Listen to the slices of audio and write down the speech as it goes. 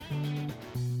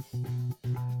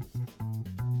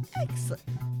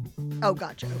Oh,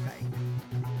 gotcha. Okay.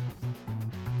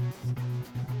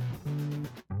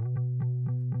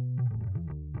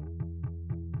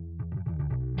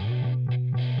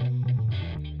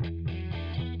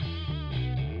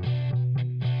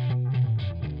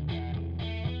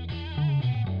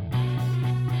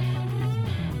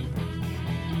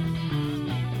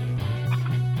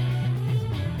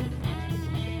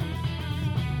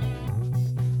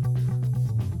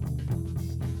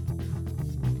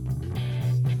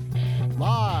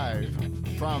 Live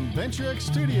from VentureX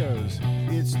Studios,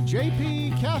 it's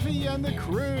JP, Kathy, and the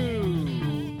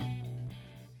crew.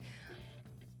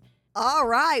 All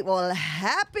right. Well,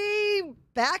 happy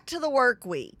back to the work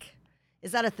week.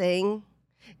 Is that a thing?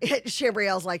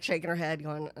 Chambrielle's like shaking her head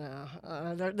going,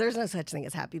 there's no such thing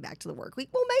as happy back to the work week.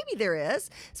 Well, maybe there is,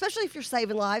 especially if you're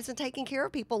saving lives and taking care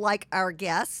of people like our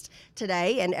guest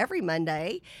today and every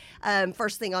Monday.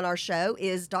 First thing on our show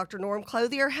is Dr.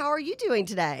 Clothier. How are you doing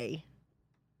today?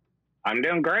 I'm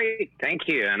doing great. Thank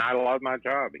you. And I love my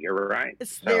job. You're right.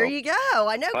 There you go.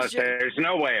 I know. Plus, there's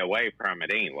no way away from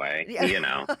it anyway. Yeah, you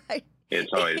know,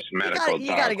 it's always medical talk you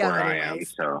gotta go where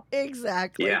anyways. I am. So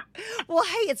exactly. Yeah. Well,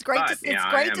 hey, it's great to see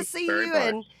you.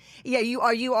 Blessed. And yeah,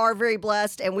 you are very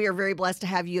blessed, and we are very blessed to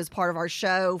have you as part of our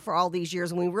show for all these years.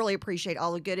 And we really appreciate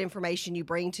all the good information you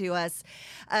bring to us.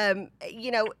 And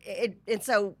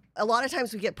so a lot of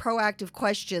times we get proactive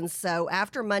questions. So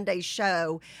after Monday's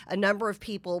show, a number of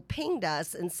people pinged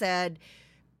us and said,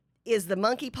 is the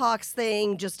monkeypox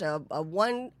thing just a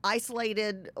one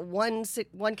isolated one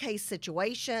case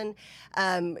situation?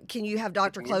 Can you have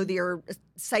Dr. Clothier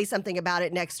say something about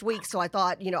it next week? So I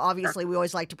thought, obviously we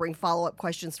always like to bring follow-up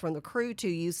questions from the crew to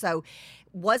you. So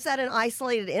was that an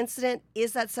isolated incident?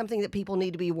 Is that something that people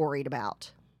need to be worried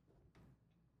about?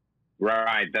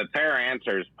 Right. The fair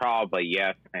answer is probably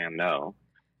yes and no,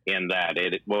 in that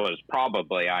it was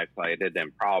probably isolated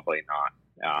and probably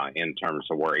not in terms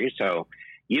of worry. So,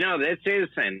 this is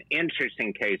an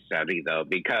interesting case study, though,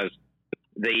 because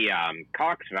the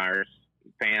Cox virus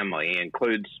family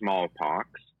includes smallpox,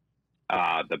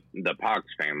 the pox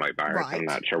family virus. Right. I'm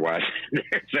not sure what.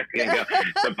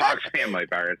 The pox family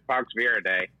virus, Pox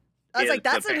viridae. I was like,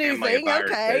 that's a new thing.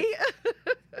 Okay.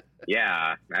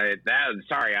 Yeah.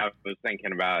 Sorry, I was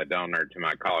thinking about a donor to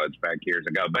my college back years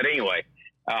ago. But anyway,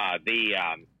 the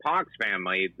pox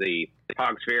family, the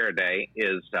Pox viridae,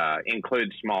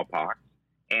 includes smallpox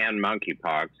and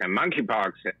monkeypox. And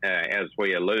monkeypox, as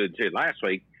we alluded to last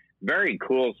week, very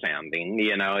cool sounding.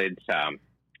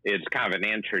 It's kind of an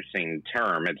interesting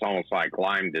term. It's almost like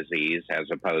Lyme disease as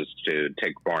opposed to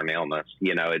tick-borne illness.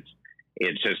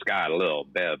 It's just got a little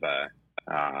bit of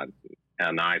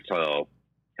a nice little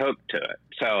hook to it.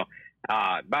 So,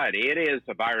 but it is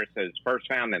a virus that was first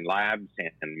found in labs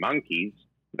in monkeys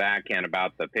back in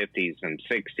about the 50s and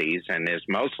 60s, and is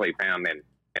mostly found in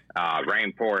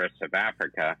rainforests of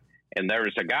Africa. And there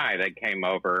was a guy that came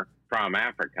over from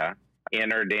Africa,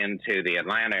 entered into the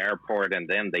Atlanta airport and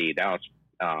then the Dallas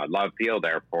Love Field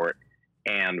airport,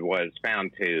 and was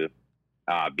found to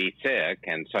be sick.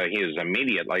 And so he was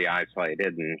immediately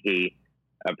isolated, and he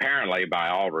apparently, by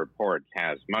all reports,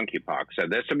 has monkeypox. So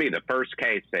this will be the first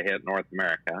case to hit North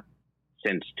America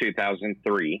since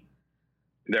 2003.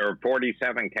 There were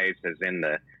 47 cases in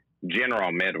the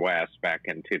general Midwest back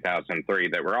in 2003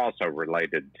 that were also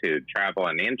related to travel.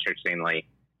 And interestingly,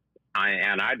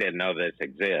 I didn't know this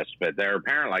exists, but there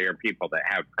apparently are people that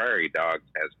have prairie dogs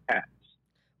as pets.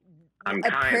 I'm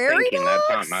kind of thinking dogs?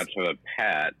 That's not much of a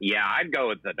pet. Yeah, I'd go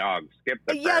with the dog. Skip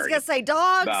the prairie. Yeah, I was going to say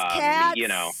dogs,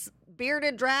 cats,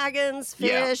 bearded dragons,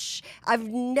 fish. Yeah. I've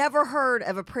never heard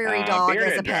of a prairie dog as a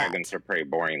pet. Bearded dragons are pretty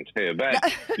boring too. But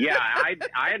yeah,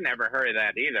 I had never heard of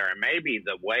that either. And maybe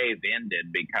the wave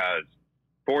ended because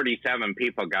 47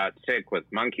 people got sick with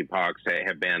monkeypox that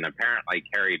have been apparently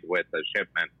carried with a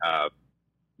shipment of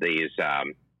these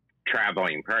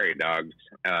traveling prairie dogs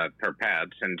for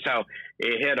pets. And so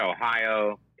it hit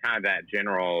Ohio, kind of that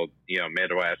general,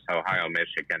 Midwest, Ohio,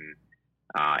 Michigan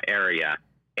area,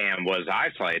 and was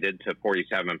isolated to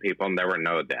 47 people, and there were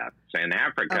no deaths. In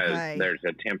Africa, there's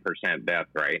a 10% death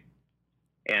rate.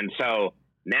 And so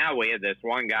now we have this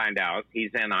one guy in Dallas.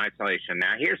 He's in isolation.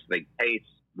 Now, here's the case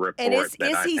report. And is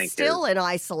he still in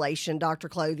isolation, Dr.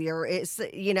 Clothier? Is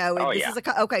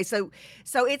okay. So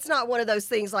it's not one of those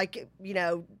things like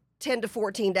 10 to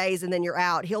 14 days and then you're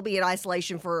out. He'll be in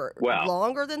isolation for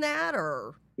longer than that,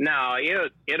 or no?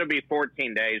 It'll be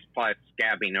 14 days plus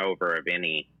scabbing over of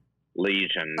any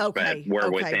lesions. Okay, but we're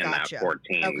within gotcha. that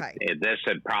 14. Okay. This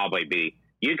would probably be.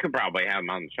 You could probably have him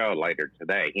on the show later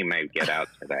today. He may get out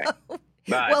today. But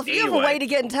well, if you have a way to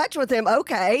get in touch with him,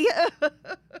 okay.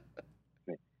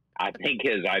 I think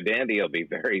his identity will be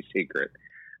very secret.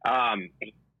 Um,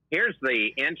 Here's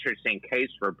the interesting case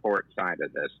report side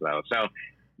of this, though. So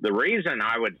the reason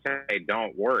I would say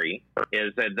don't worry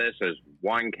is that this is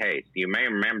one case. You may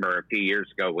remember a few years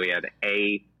ago we had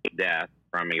a death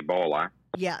from Ebola.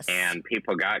 Yes. And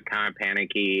people got kind of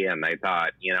panicky, and they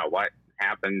thought, what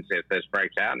happens if this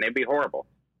breaks out? And it'd be horrible.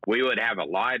 We would have a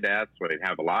lot of deaths. We'd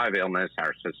have a lot of illness.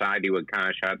 Our society would kind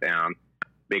of shut down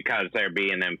because there'd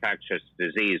be an infectious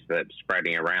disease that's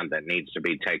spreading around that needs to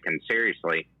be taken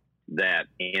seriously. That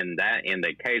in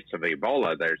the case of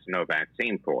Ebola, there's no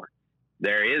vaccine for.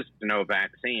 There is no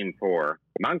vaccine for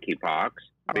monkeypox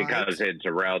because it's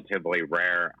a relatively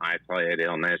rare, isolated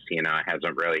illness. It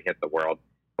hasn't really hit the world.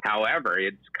 However,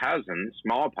 its cousin,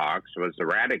 smallpox, was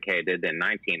eradicated in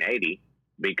 1980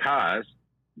 because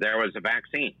there was a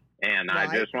vaccine. And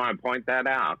I just want to point that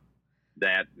out,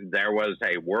 that there was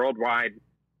a worldwide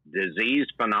disease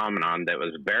phenomenon that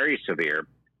was very severe.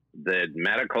 The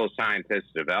medical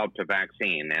scientists developed a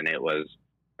vaccine, and it was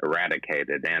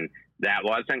eradicated. And that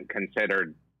wasn't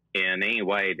considered in any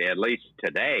way, at least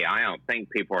today, I don't think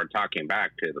people are talking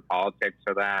back to the politics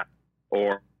of that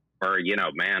or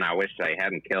man, I wish they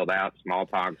hadn't killed out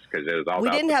smallpox because it was all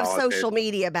about We didn't have politics. social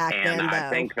media back then, though. And I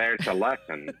think there's a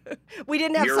lesson. We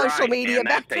didn't have social media and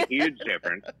back that's then. a huge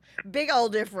difference. Big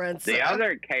old difference. The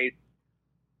other case,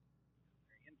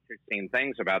 interesting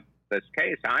things about this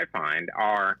case I find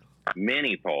are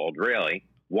manyfold, really.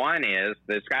 One is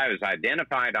this guy was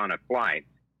identified on a flight,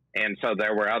 and so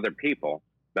there were other people,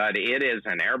 but it is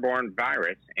an airborne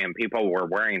virus, and people were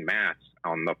wearing masks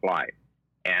on the flight.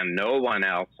 And no one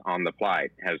else on the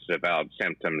flight has developed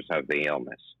symptoms of the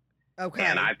illness. Okay.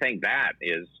 And I think that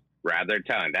is rather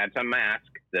telling. That's a mask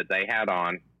that they had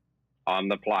on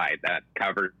the flight that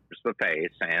covers the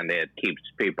face, and it keeps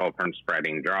people from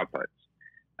spreading droplets.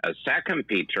 A second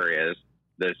feature is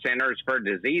the Centers for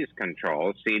Disease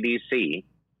Control, CDC,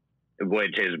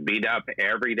 which is beat up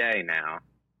every day now,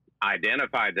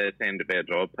 identified this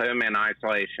individual, put him in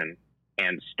isolation,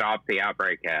 and stopped the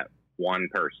outbreak at one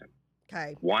person.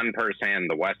 Okay. 1% in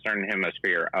the Western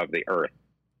Hemisphere of the Earth.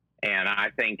 And I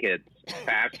think it's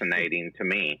fascinating to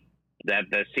me that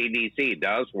the CDC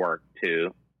does work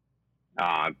to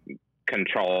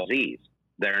control disease.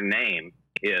 Their name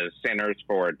is Centers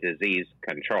for Disease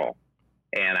Control.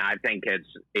 And I think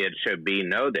it should be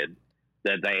noted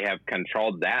that they have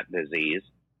controlled that disease.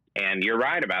 And you're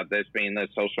right about this being the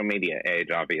social media age,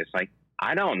 obviously.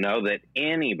 I don't know that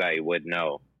anybody would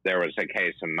know there was a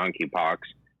case of monkeypox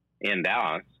in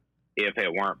Dallas if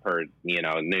it weren't for,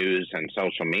 news and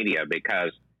social media,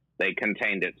 because they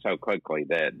contained it so quickly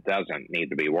that it doesn't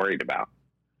need to be worried about.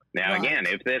 Now, again,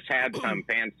 if this had some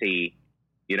fancy,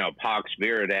 pox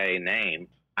viridae name,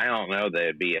 I don't know that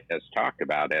it'd be as talked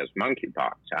about as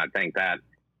monkeypox. I think that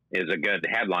is a good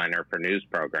headliner for news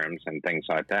programs and things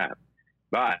like that.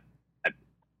 But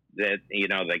that,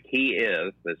 the key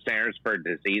is the Centers for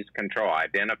Disease Control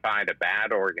identified a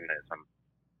bad organism,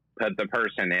 put the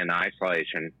person in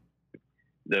isolation.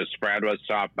 The spread was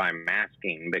stopped by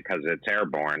masking because it's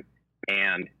airborne.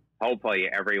 And hopefully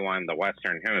everyone in the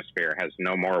Western Hemisphere has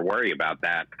no more worry about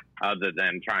that other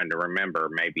than trying to remember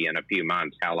maybe in a few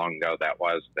months how long ago that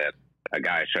was that a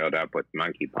guy showed up with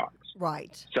monkeypox.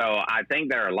 Right. So I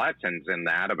think there are lessons in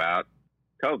that about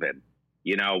COVID.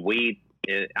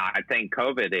 I think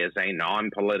COVID is a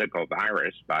non-political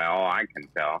virus by all I can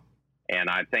tell. And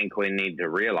I think we need to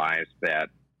realize that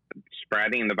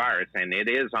spreading the virus, and it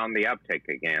is on the uptick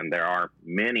again. There are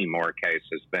many more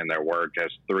cases than there were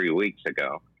just 3 weeks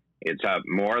ago. It's up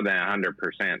more than 100%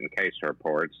 in case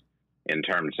reports in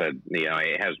terms of,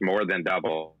 it has more than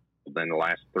doubled in the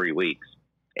last 3 weeks.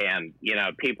 And,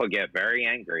 people get very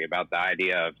angry about the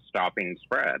idea of stopping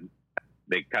spread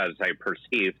because they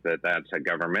perceive that that's a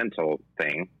governmental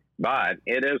thing. But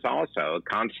it is also a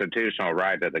constitutional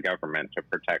right of the government to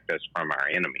protect us from our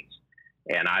enemies.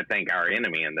 And I think our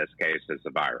enemy in this case is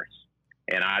the virus.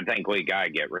 And I think we got to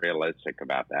get realistic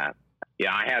about that.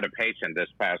 Yeah, I had a patient this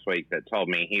past week that told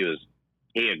me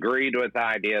he agreed with the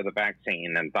idea of the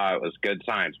vaccine and thought it was good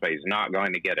science, but he's not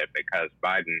going to get it because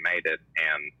Biden made it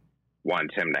and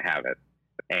wants him to have it.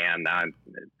 And I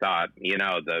thought,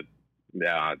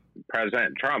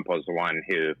 President Trump was the one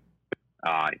who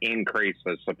increased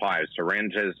the supply of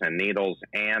syringes and needles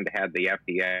and had the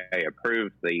FDA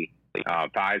approve the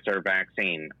Pfizer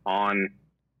vaccine on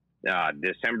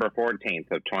December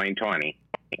 14th of 2020.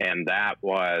 And that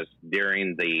was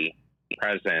during the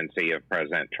presidency of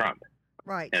President Trump.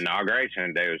 Right.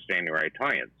 Inauguration day was January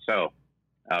 20th,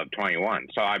 of 21.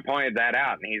 So I pointed that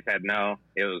out, and he said, no,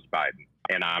 it was Biden,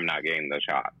 and I'm not getting the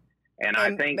shot. And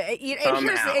I think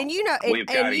somehow we've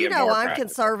got to get more I'm practical.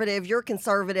 conservative. You're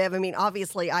conservative. I mean,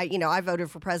 obviously, I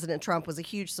voted for President Trump. Was a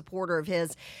huge supporter of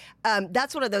his.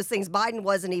 That's one of those things. Biden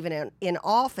wasn't even in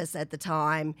office at the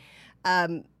time.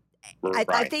 I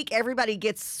think everybody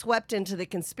gets swept into the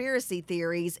conspiracy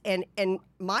theories, and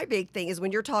my big thing is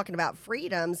when you're talking about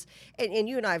freedoms, and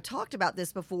you and I have talked about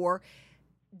this before.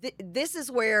 This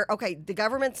is where, okay, the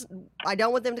government's, I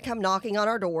don't want them to come knocking on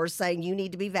our doors saying you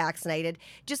need to be vaccinated.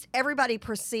 Just everybody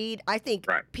proceed. I think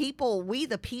we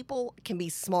the people can be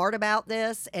smart about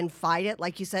this and fight it.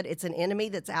 Like you said, it's an enemy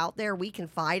that's out there. We can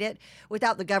fight it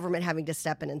without the government having to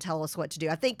step in and tell us what to do.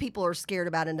 I think people are scared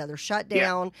about another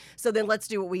shutdown. Yeah. So then let's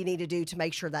do what we need to do to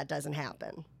make sure that doesn't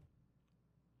happen.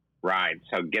 Right.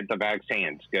 So get the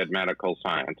vaccines. Good medical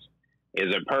science.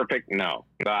 Is it perfect? No.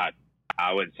 But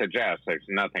I would suggest there's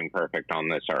nothing perfect on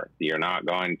this earth. You're not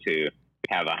going to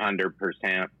have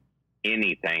 100%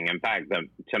 anything. In fact,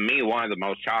 to me, one of the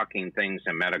most shocking things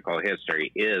in medical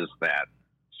history is that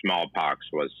smallpox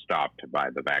was stopped by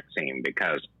the vaccine,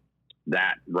 because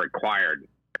that required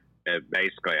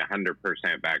basically 100%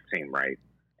 vaccine rate.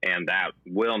 And that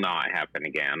will not happen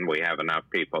again. We have enough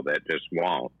people that just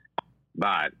won't.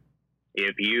 But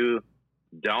if you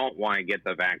don't want to get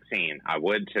the vaccine, I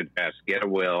would suggest get a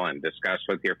will and discuss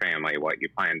with your family what you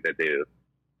plan to do,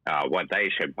 what they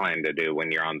should plan to do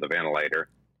when you're on the ventilator,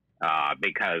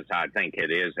 because I think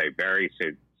it is a very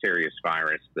serious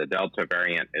virus. The Delta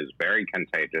variant is very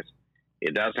contagious.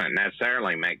 It doesn't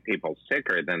necessarily make people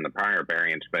sicker than the prior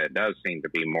variants, but it does seem to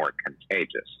be more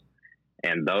contagious.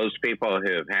 And those people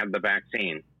who have had the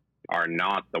vaccine are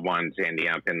not the ones ending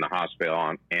up in the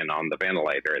hospital and on the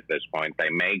ventilator at this point. They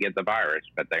may get the virus,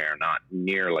 but they are not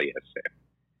nearly as sick.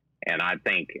 And I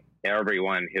think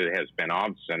everyone who has been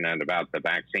obstinate about the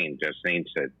vaccine just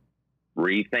needs to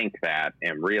rethink that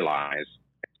and realize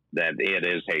that it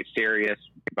is a serious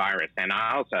virus. And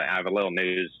I also have a little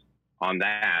news on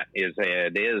that, is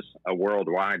it is a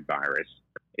worldwide virus.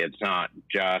 It's not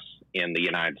just in the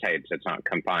United States. It's not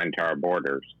confined to our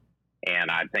borders.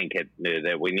 And I think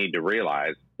that we need to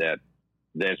realize that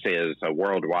this is a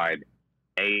worldwide,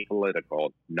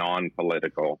 apolitical,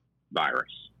 non-political virus.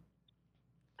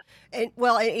 And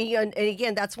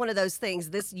again, that's one of those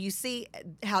things. You see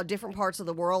how different parts of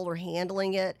the world are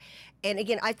handling it. And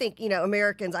again, I think,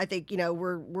 Americans, I think,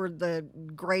 we're the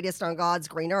greatest on God's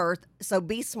green earth. So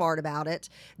be smart about it.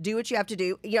 Do what you have to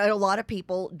do. A lot of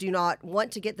people do not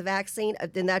want to get the vaccine,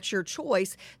 then that's your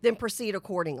choice. Then proceed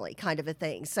accordingly, kind of a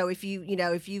thing. So if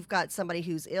if you've got somebody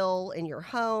who's ill in your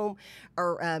home,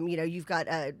 or you've got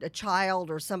a child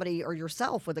or somebody or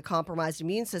yourself with a compromised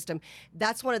immune system,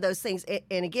 that's one of those things.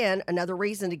 And again, another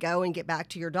reason to go and get back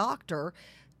to your doctor.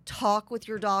 Talk with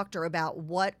your doctor about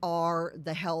what are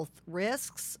the health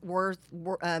risks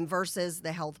versus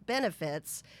the health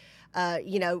benefits.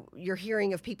 You're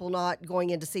hearing of people not going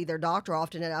in to see their doctor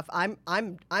often enough. I'm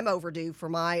overdue for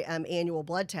my annual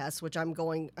blood test, which I'm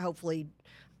going, hopefully,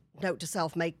 note to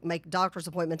self, make doctor's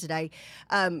appointment today.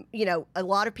 A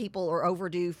lot of people are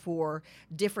overdue for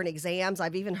different exams.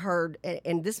 I've even heard,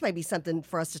 and this may be something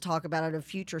for us to talk about on a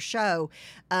future show,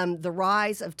 the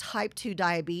rise of type 2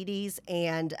 diabetes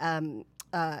and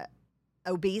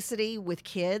obesity with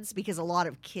kids, because a lot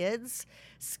of kids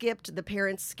the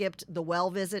parents skipped the well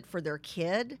visit for their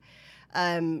kid,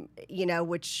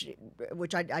 which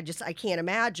I can't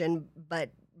imagine, but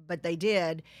they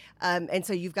did. And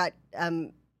so you've got,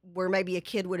 where maybe a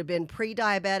kid would have been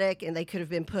pre-diabetic and they could have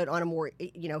been put on a more,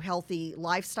 healthy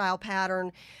lifestyle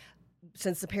pattern,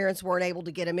 since the parents weren't able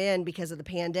to get them in because of the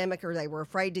pandemic, or they were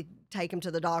afraid to take them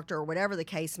to the doctor, or whatever the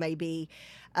case may be.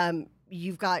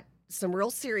 You've got some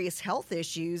real serious health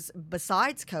issues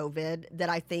besides COVID that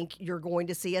I think you're going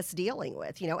to see us dealing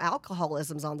with.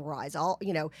 Alcoholism's on the rise.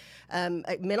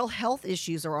 Mental health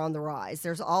issues are on the rise.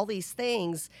 There's all these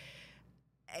things.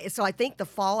 So I think the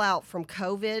fallout from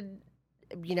COVID,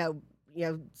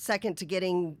 second to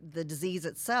getting the disease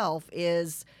itself,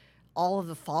 is all of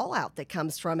the fallout that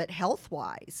comes from it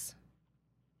health-wise.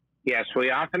 Yes, we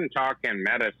often talk in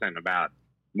medicine about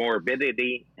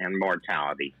morbidity and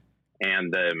mortality.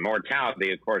 And the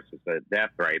mortality, of course, is the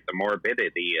death rate. The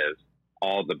morbidity is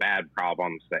all the bad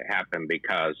problems that happen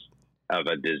because of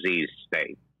a disease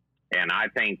state. And I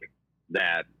think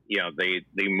that,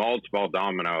 the multiple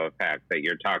domino effect that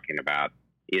you're talking about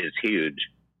is huge.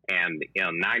 And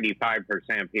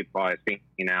 95% of people I see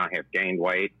now have gained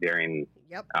weight during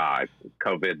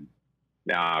COVID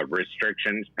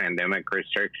restrictions, pandemic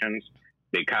restrictions,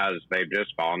 because they've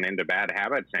just fallen into bad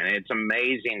habits. And it's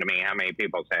amazing to me how many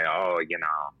people say,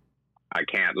 I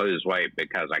can't lose weight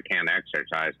because I can't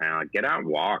exercise now. Get out and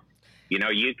walk.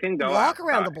 You can go walk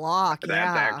around the outside. block. That's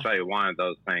Yeah. actually one of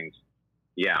those things.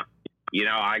 Yeah.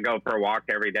 I go for a walk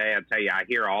every day. I tell you, I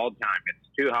hear all the time, it's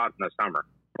too hot in the summer.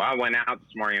 Well, I went out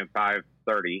this morning at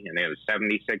 5:30 and it was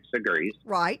 76 degrees.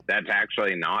 Right. That's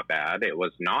actually not bad. It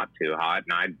was not too hot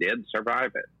and I did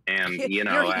survive it. And, you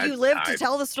live to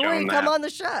tell the story and come on the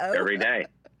show every day.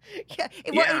 Yeah.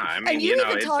 Yeah. I mean, and you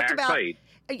even it's talked actually,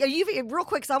 real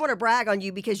quick, because I want to brag on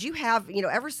you because you have,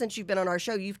 ever since you've been on our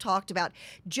show, you've talked about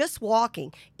just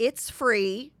walking. It's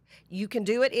free. You can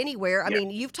do it anywhere. I mean,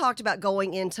 you've talked about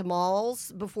going into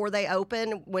malls before they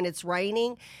open when it's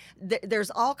raining.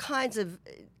 There's all kinds of.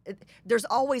 There's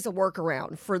always a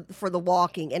workaround for the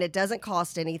walking, and it doesn't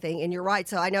cost anything. And you're right.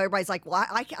 So I know everybody's like, well,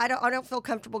 I don't feel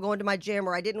comfortable going to my gym,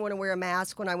 or I didn't want to wear a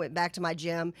mask when I went back to my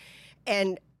gym,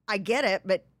 and I get it,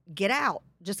 but get out.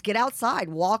 Just get outside.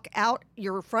 Walk out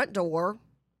your front door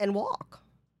and walk.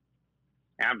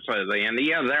 absolutely. And,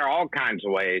 there are all kinds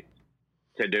of ways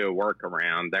to do a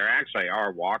workaround. There actually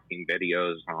are walking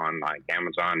videos on like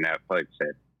Amazon, Netflix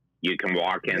that you can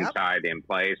walk inside in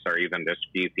place, or even just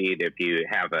a few feet if you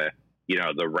have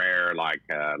the rare, like,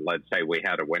 let's say we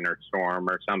had a winter storm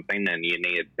or something and you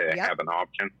needed to have an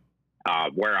option.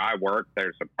 Where I work,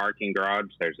 there's a parking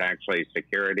garage. There's actually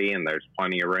security and there's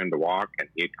plenty of room to walk, and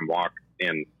you can walk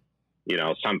in,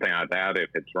 something like that. If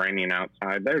it's raining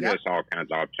outside, there's just all kinds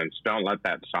of options. Don't let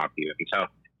that stop you. And so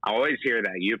I always hear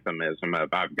that euphemism of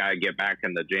I've got to get back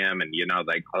in the gym, and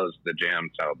they closed the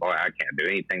gym, so boy, I can't do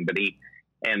anything but eat.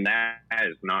 And that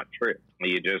is not true.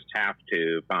 You just have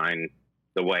to find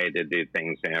the way to do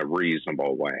things in a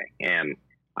reasonable way. And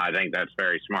I think that's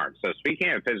very smart. So speaking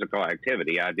of physical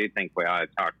activity, I do think we ought to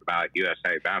talk about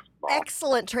USA basketball.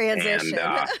 Excellent transition.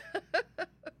 And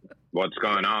what's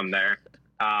going on there?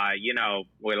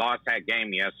 We lost that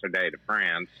game yesterday to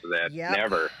France that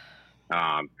never,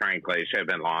 frankly, should have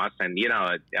been lost. And,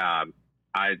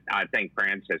 I think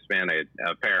France has been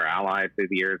a fair ally through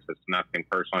the years. It's nothing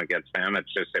personal against them.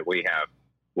 It's just that we have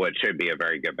what should be a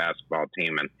very good basketball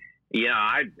team. And,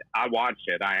 I watched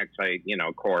it. I actually,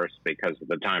 of course, because of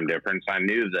the time difference, I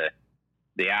knew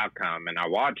the outcome, and I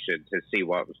watched it to see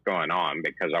what was going on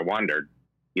because I wondered,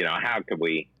 how could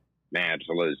we manage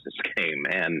to lose this game?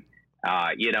 And,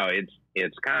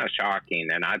 it's kind of shocking,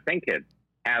 and I think it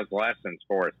has lessons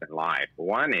for us in life.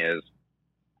 One is,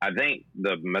 I think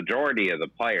the majority of the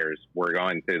players were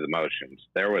going through the motions.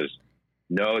 There was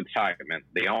no excitement.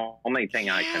 The only thing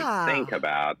I can think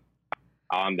about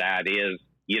on that is,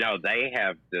 they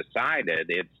have decided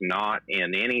it's not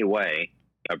in any way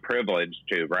a privilege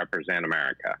to represent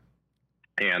America.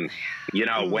 And,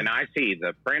 when I see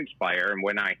the French player and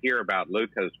when I hear about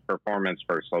Luka's performance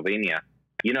for Slovenia,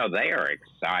 they are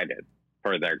excited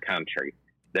for their country.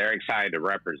 They're excited to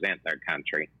represent their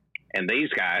country. And these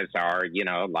guys are,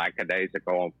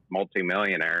 lackadaisical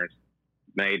multimillionaires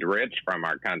made rich from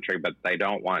our country, but they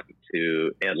don't want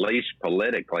to, at least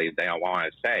politically, they don't want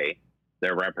to say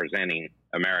they're representing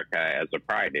America as a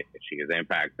pride issue. In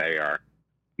fact, they are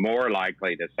more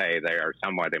likely to say they are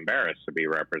somewhat embarrassed to be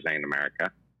representing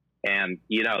America. And,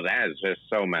 that is just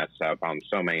so messed up on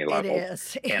so many levels. It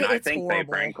is. And I think horrible.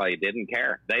 they frankly didn't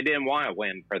care. They didn't want to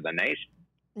win for the nation.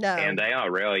 No. And they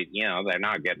don't really, they're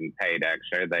not getting paid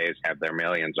extra. They just have their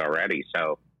millions already.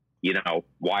 So,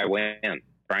 why win,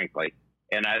 frankly?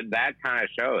 And that kind of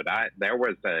showed. There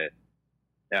was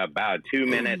about a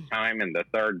 2-minute time in the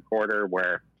third quarter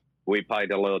where we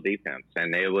played a little defense,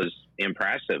 and it was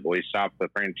impressive. We stopped the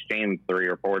French team 3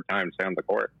 or 4 times down the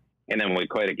court, and then we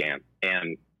quit again.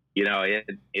 And,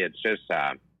 it's just,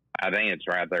 I think it's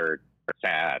rather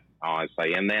sad,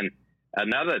 honestly. And then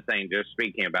another thing, just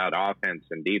speaking about offense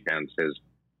and defense, is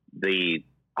the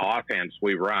offense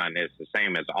we run is the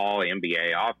same as all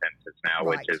NBA offenses now,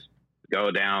 which is go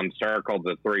down, circle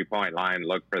the 3-point line,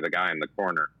 look for the guy in the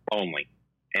corner only.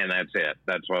 And that's it.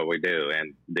 That's what we do.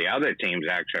 And the other teams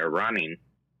actually are running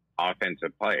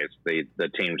offensive plays. The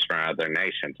teams from other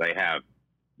nations, they have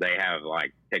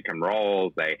like pick and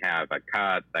rolls. They have a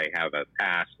cut. They have a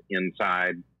pass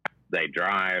inside. They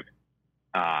drive.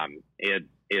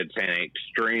 It's an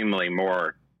extremely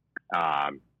more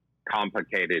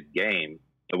complicated game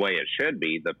the way it should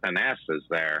be. The finesse is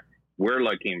there. We're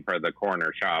looking for the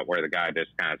corner shot where the guy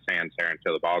just kind of stands there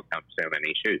until the ball comes to him and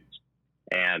he shoots.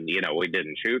 And, we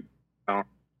didn't shoot.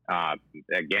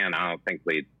 Again, I don't think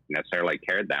we necessarily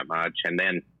cared that much. And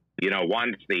then,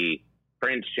 once the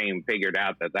French team figured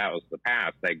out that was the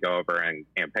pass, they go over and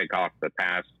pick off the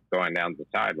pass going down the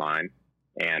sideline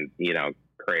and,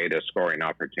 create a scoring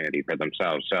opportunity for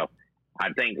themselves. So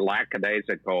I think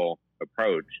lackadaisical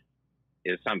approach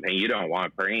is something you don't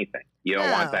want for anything. You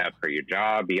don't want that for your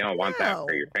job. You don't want that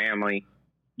for your family.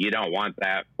 you don't want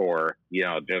that for,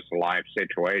 just life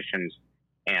situations.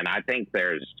 And I think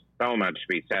there's so much to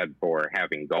be said for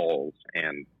having goals.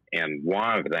 And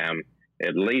one of them,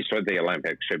 at least with the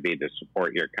Olympics, should be to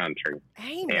support your country.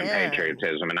 Amen. And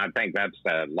patriotism. And I think that's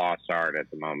the lost art at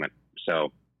the moment.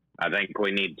 So I think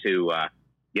we need to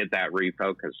get that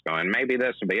refocus going. Maybe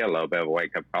this will be a little bit of a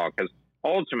wake-up call, because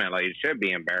ultimately it should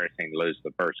be embarrassing to lose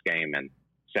the first game in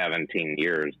 17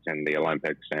 years in the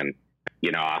Olympics. And,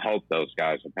 I hope those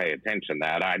guys will pay attention to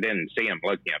that. I didn't see them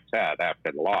looking upset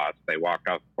after the loss. They walked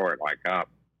off the court like, oh,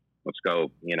 let's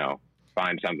go,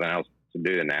 find something else to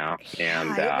do now.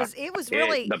 And it was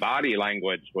really the body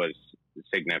language was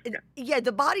significant. Yeah,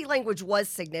 the body language was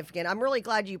significant. I'm really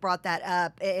glad you brought that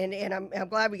up, and I'm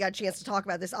glad we got a chance to talk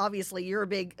about this. Obviously, you're a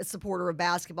big supporter of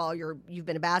basketball. You've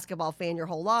been a basketball fan your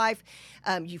whole life.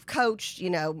 You've coached,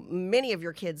 many of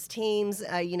your kids' teams.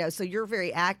 So you're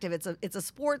very active. It's a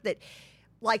sport that,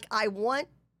 like, I want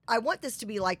this to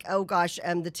be like, oh gosh,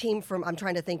 the team from, I'm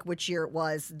trying to think which year it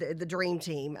was, the Dream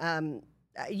Team.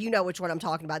 You know which one I'm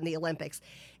talking about in the Olympics.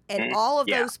 And all of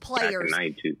those players,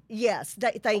 yes,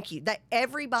 thank you. That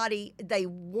everybody, they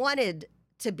wanted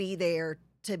to be there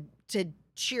to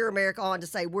cheer America on, to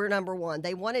say we're number one.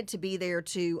 They wanted to be there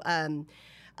to,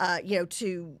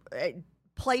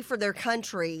 play for their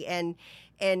country, and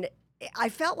I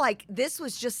felt like this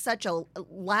was just such a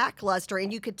lackluster,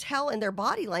 and you could tell in their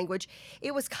body language.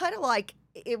 It was kind of like,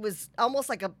 it was almost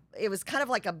like it was kind of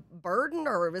like a burden,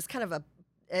 or it was kind of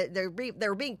they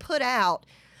were being put out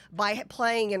by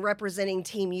playing and representing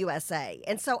Team USA.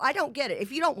 And so I don't get it.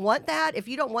 If you don't want that, if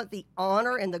you don't want the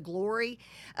honor and the glory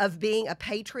of being a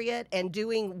patriot and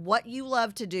doing what you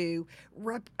love to do,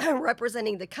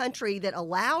 representing the country that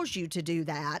allows you to do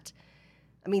that.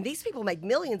 I mean, these people make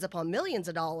millions upon millions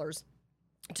of dollars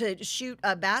to shoot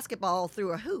a basketball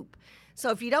through a hoop.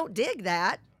 So if you don't dig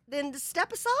that, then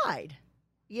step aside.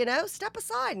 Step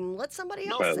aside and let somebody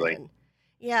else in.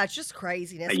 Yeah, it's just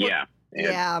craziness. Yeah.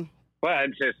 Well,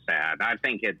 it's just sad. I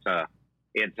think it's a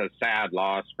sad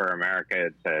loss for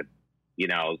America.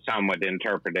 Some would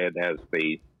interpret it as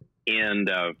the end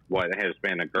of what has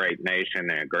been a great nation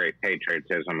and a great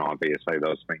patriotism. Obviously,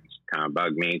 those things kind of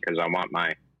bug me, because I want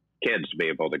my kids to be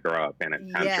able to grow up in a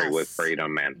country with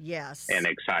freedom and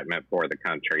excitement for the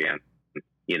country. And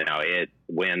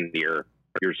when your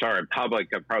sort of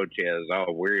public approach is,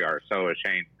 oh, we are so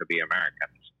ashamed to be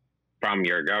Americans from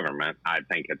your government, I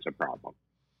think it's a problem.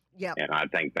 Yeah, and I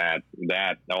think that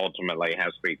ultimately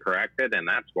has to be corrected, and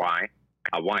that's why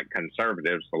I want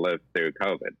conservatives to live through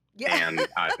COVID. Yeah. And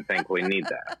I think we need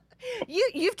that.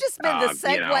 You've just been the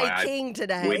segue king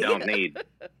today. We don't need.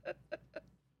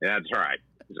 That's right.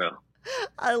 So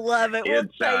I love it. Well,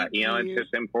 it's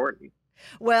just important.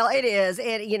 Well, it is.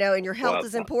 And, and your health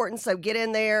is important. So get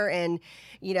in there and,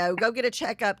 go get a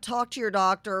checkup, talk to your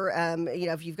doctor.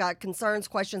 If you've got concerns,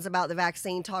 questions about the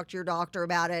vaccine, talk to your doctor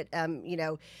about it.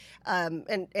 And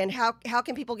how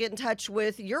can people get in touch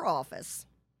with your office?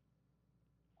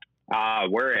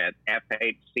 We're at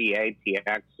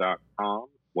fhcatx.com,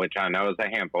 which I know is a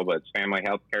handful, but it's Family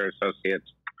Healthcare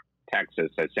Associates Texas,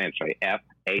 essentially,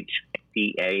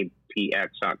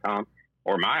 fhcatx.com.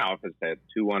 Or my office at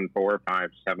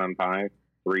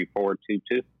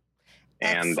 214-575-3422.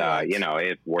 And,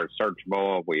 if we're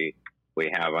searchable, we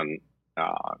have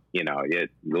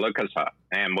look us up.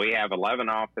 And we have 11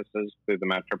 offices through the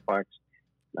Metroplex.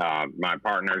 My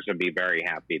partners would be very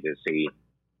happy to see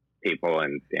people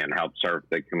and help serve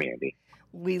the community.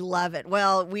 We love it.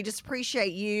 Well, we just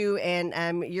appreciate you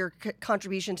and your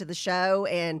contribution to the show.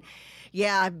 And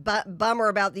yeah, bummer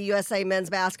about the USA men's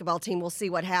basketball team. We'll see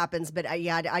what happens. But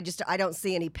I don't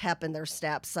see any pep in their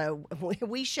steps. So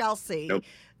we shall see. Nope.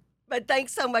 But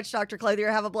thanks so much, Dr.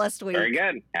 Clothier. Have a blessed week. Very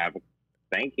good.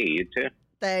 Thank you. You too.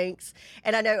 Thanks.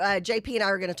 And I know JP and I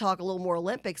are going to talk a little more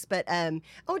Olympics. But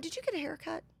did you get a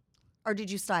haircut, or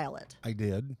did you style it? I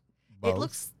did.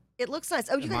 Both. It looks nice.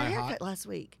 Oh, you got a haircut last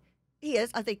week. He is.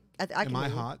 I think. Am I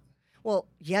hot? Well,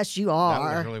 yes, you are.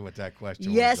 That was really what that question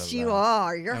was. Yes, you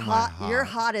are. You're hot. You're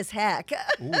hot as heck.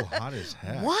 Ooh, hot as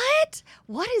heck. What?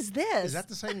 What is this? Is that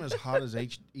the same as hot as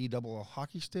HE double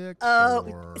hockey sticks?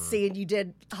 Oh, see, and you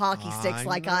did hockey sticks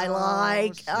like I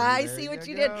like. I see what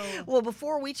you did. Well,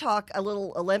 before we talk a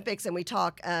little Olympics and we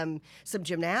talk some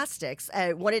gymnastics,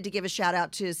 I wanted to give a shout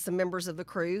out to some members of the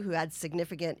crew who had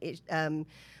significant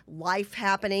life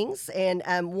happenings. And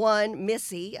one,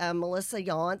 Missy, Melissa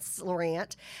Yance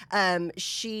Laurent,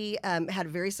 she had a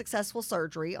very successful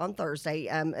surgery on Thursday.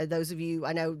 Those of you,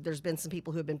 I know there's been some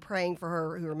people who have been praying for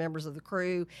her who are members of the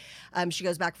crew. She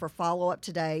goes back for follow-up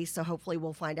today, so hopefully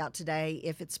we'll find out today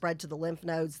if it spread to the lymph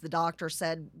nodes. The doctor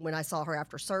said when I saw her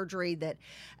after surgery that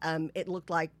it looked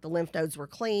like the lymph nodes were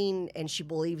clean, and she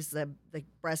believes the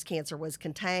breast cancer was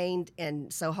contained,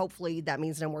 and so hopefully that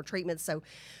means no more treatment. So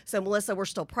Melissa, we're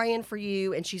still praying for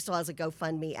you, and she still has a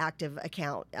GoFundMe active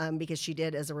account because she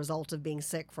did, as a result of being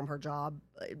sick from her job,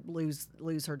 lose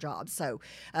her job. So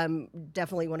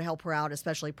definitely want to help her out,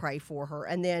 especially pray for her.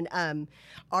 And then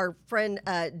our friend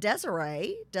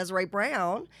Desiree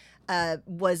Brown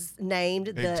was named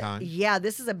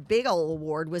this is a big old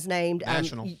award, was named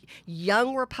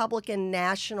Young Republican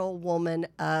National Woman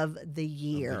of the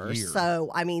Year.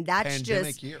 So I mean, that's pandemic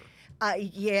just year.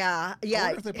 Yeah. I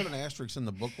wonder if they put an asterisk in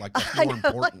the book like that's more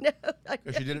important.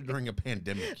 Because you did it during a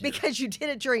pandemic year. Because you did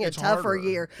it during a tougher harder.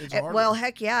 year. It's harder. Well,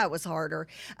 heck yeah, it was harder.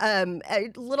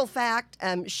 A little fact,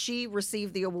 she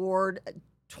received the award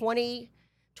 20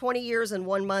 years and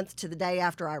 1 month to the day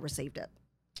after I received it.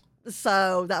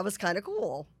 So that was kind of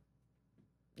cool.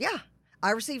 Yeah.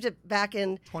 I received it back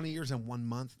in 20 years and 1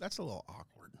 month. That's a little awkward.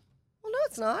 Well, no,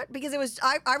 it's not, because it was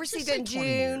I received it in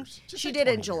June. She did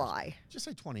it in July. Just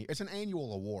say 20. It's an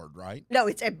annual award, right? No,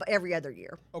 it's every other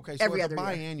year. Okay, so it's a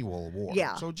biannual award.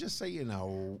 Yeah. So just say,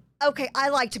 Okay, I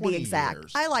like to be exact.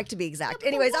 years. I like to be exact. Yeah,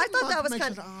 Anyways, I thought month that was makes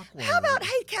kind it of awkward. How about,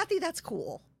 hey, Kathy, that's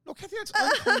cool. No, Kathy, that's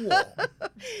uncool.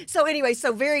 So anyway,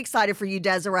 so very excited for you,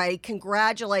 Desiree.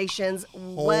 Congratulations.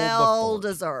 Well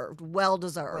deserved. Well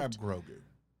deserved. Grab Grogu.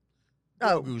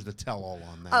 Oh. Grogu's the tell-all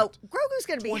on that. Oh, Grogu's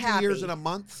going to be 20 happy. years and a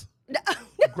month? No.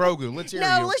 Grogu, let's hear you.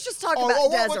 No, let's just talk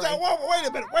about Desiree.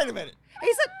 Wait a minute.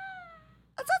 He said,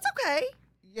 that's okay.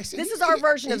 Yes, This is our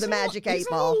version of the Magic 8 Ball. He's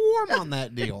a little warm on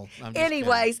that deal.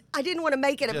 Anyways, I didn't want to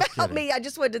make it about me. I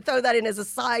just wanted to throw that in as a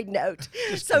side note.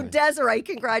 So, Desiree,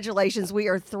 congratulations. We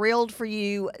are thrilled for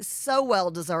you. So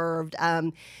well deserved.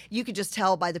 You could just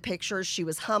tell by the pictures she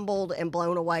was humbled and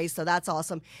blown away. So that's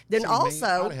awesome. Then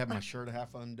also, I'd have my shirt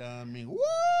half undone. I mean, woo!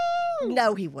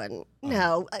 No, he wouldn't.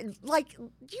 No, like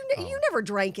you never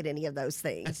drank at any of those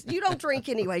things. You don't drink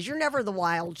anyways. You're never the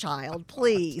wild child.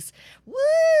 Please, woo!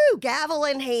 Gavel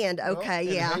in hand. Okay,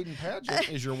 well, yeah. Hayden Pageant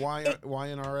is your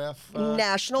YNRF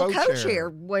national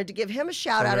co-chair. Wanted to give him a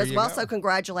shout out as well. So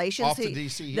congratulations. Off to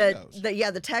DC he goes.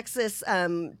 The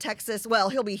Texas. Well,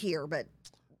 he'll be here, but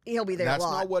he'll be there a lot.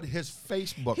 That's not what his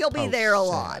Facebook. He'll be there a said.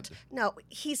 lot. No,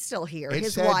 he's still here. It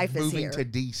His said wife is here.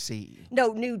 moving to DC.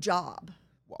 No, new job.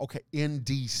 Okay, in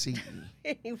DC.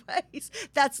 Anyways,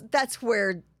 that's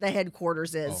where the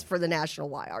headquarters is for the National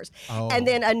YRs. Oh. And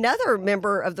then another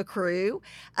member of the crew,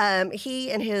 he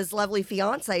and his lovely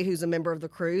fiance, who's a member of the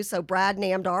crew, so Brad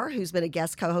Namdar, who's been a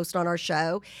guest co-host on our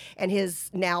show, and his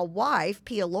now wife,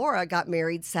 Pia Laura, got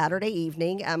married Saturday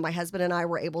evening. My husband and I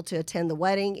were able to attend the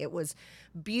wedding. It was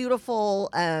beautiful.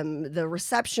 The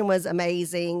reception was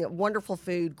amazing. Wonderful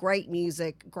food, great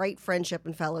music, great friendship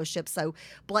and fellowship. So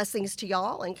blessings to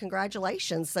y'all and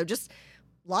congratulations. So just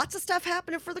lots of stuff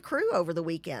happening for the crew over the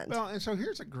weekend. Well, and so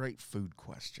here's a great food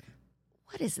question.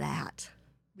 What is that?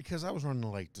 Because I was running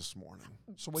late this morning.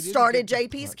 So we started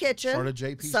JP's Kitchen. Started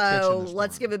JP's Kitchen. So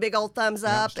let's give a big old thumbs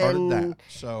up and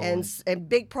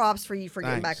big props for you for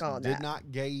getting back on that. Did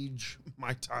not gauge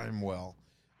my time well.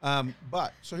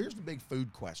 But so here's the big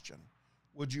food question.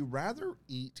 Would you rather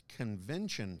eat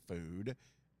convention food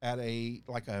at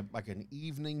like an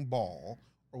evening ball,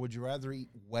 or would you rather eat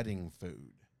wedding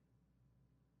food?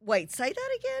 Wait, say that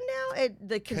again now? At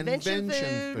the convention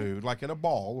food, like at a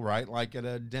ball, right? Like at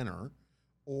a dinner,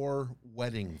 or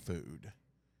wedding food.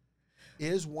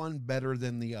 Is one better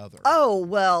than the other? Oh,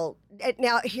 well,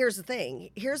 now here's the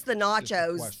thing. Here's the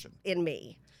nachos in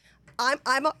me.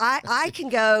 I can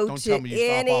go Don't to tell me you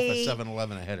any stop off at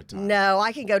 7-Eleven ahead of time. No,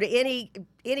 I can go to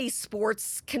any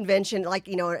sports convention, like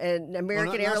an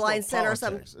American Airlines Center or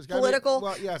something political.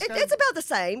 It's about the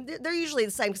same. They're usually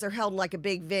the same because they're held in like a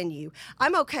big venue.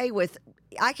 I'm okay with.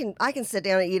 I can sit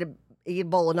down and eat a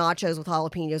bowl of nachos with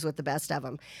jalapenos with the best of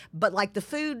them. But like the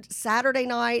food Saturday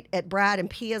night at Brad and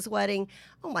Pia's wedding,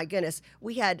 oh my goodness,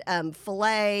 we had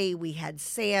filet, we had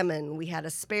salmon, we had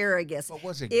asparagus. But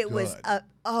was it good?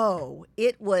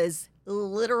 It was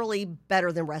literally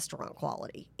better than restaurant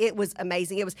quality. It was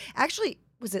amazing. It was actually,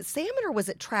 was it salmon or was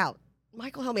it trout?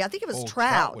 Michael, help me. I think it was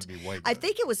trout. Would be way I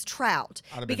think it was trout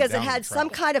because it had some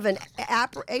kind of an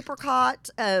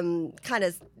apricot kind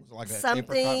of like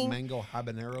something. Apricot mango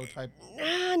habanero type.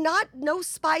 No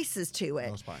spices to it.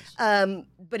 No spice.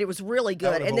 But it was really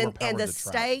good. And the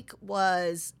steak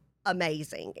was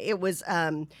amazing. It was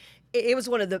it was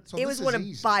one of the So it this was one is of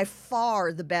easy. by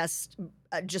far the best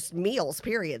just meals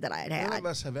period that I had None had. of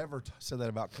us have ever said that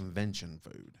about convention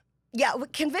food. Yeah,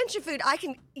 with convention food,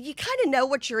 you kind of know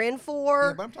what you're in Yeah,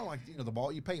 for. but I'm talking like the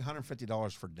ball. You pay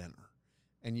 $150 for dinner,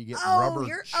 and you get Oh, rubber.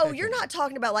 you're chicken. not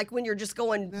talking about like when you're just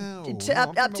going No, to no, I'm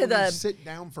up talking to about when you the sit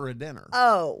down for a dinner.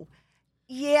 oh.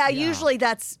 Yeah, Yeah. usually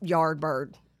that's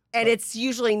Yardbird. And But- it's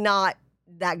usually not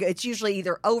that good. It's usually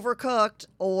either overcooked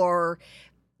or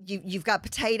you've got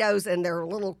potatoes and they're a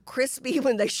little crispy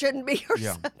when they shouldn't be or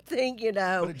Yeah. something,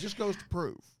 But it just goes to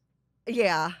prove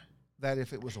Yeah. that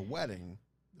if it was a wedding,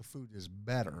 the food is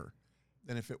better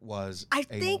than if it was I a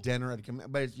think- dinner at a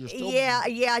but you're still Yeah,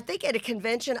 I think at a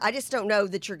convention, I just don't know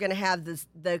that you're going to have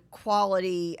the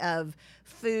quality of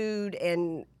food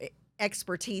and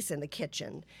expertise in the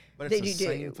kitchen but that it's you the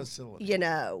same do. facility.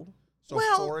 So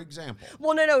well- for example,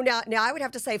 Well, no. Now I would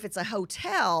have to say if it's a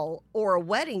hotel or a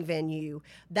wedding venue,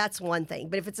 that's one thing.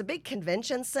 But if it's a big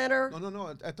convention center,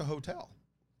 no, at the hotel.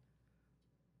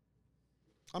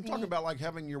 I'm talking about like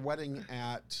having your wedding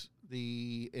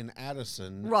in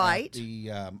Addison, Right. At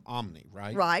the Omni,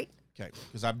 right? right? Okay,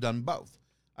 because I've done both.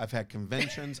 I've had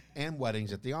conventions and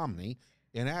weddings at the Omni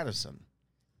in Addison.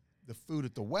 The food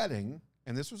at the wedding,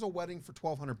 and this was a wedding for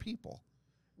 1,200 people.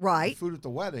 Right. The food at the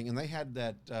wedding, and they had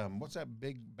that, what's that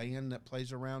big band that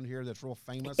plays around here that's real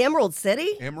famous? Emerald City?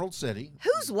 Emerald City.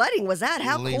 Whose wedding was that?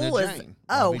 How Lena cool is Jane,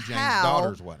 Oh, Bobby Jane's how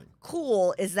daughter's wedding.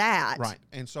 cool is that? Right,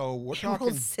 and so we're Emerald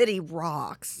talking City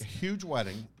rocks. a huge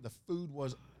wedding. The food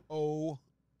was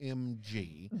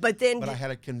OMG. But then But I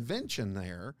had a convention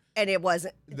there. and it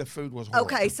wasn't. The food was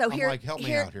horrible. Okay, so I'm here like, help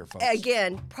me out here, folks.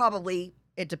 Again, probably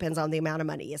it depends on the amount of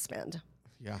money you spend.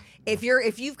 Yeah. If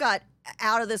you've got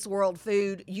out of this world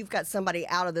food, you've got somebody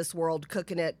out of this world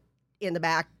cooking it in the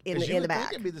back in Because you the would think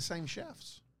back. it'd be the same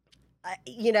chefs. But I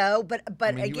mean,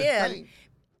 you would again, think.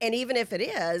 and even if it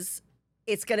is,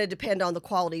 it's going to depend on the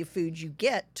quality of food you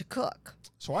get to cook.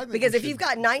 So I think Because we if should- you've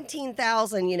got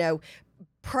 19,000,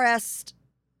 pressed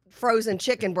frozen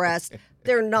chicken breasts,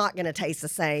 they're not going to taste the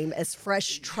same as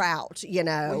fresh trout.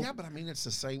 Well, yeah, but I mean, it's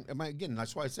the same. I mean, again,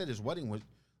 that's why I said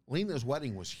Lena's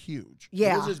wedding was huge.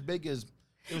 Yeah. It was as big as,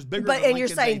 it was bigger But than and you're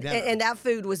Lincoln Day saying dinner. and that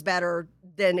food was better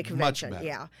than the Much convention. better.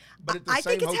 Yeah. But at the I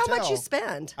think same it's how much you hotel,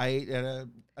 spend. I ate at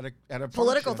a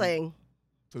Political function, thing.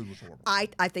 Food was horrible. I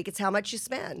think it's how much you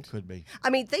spend. Could be. I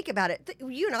mean, think about it.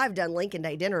 You and I have done Lincoln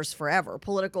Day dinners forever,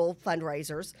 political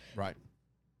fundraisers. Right.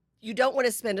 You don't want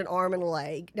to spend an arm and a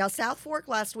leg. Now, South Fork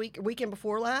weekend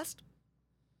before last,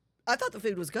 I thought the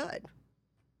food was good.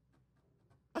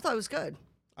 I thought it was good.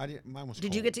 I didn't. Mine was.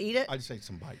 Did you cold. get to eat it? I just ate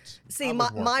some bites. See, I was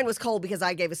working. mine was cold because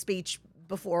I gave a speech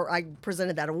before I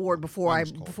presented that award before Mine I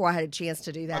was cold. before I had a chance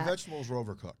to do My that. vegetables were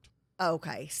overcooked.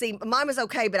 Okay. See, mine was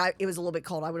okay, but it was a little bit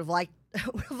cold. I would have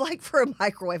liked for a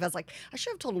microwave. I was like, I should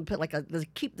have told him to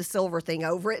put keep the silver thing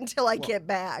over it until I get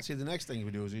back. See, the next thing you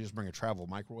would do is you just bring a travel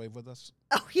microwave with us.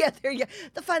 Oh yeah, there you go.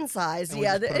 The fun size. And we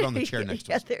Yeah, just put it on the chair next to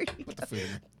yeah, us. there you Put go. the food in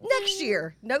there. Next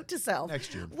year, note to self.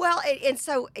 Next year. Well, and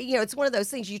so it's one of those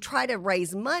things. You try to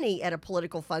raise money at a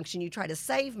political function. You try to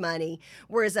save money,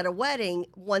 whereas at a wedding,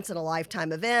 once in a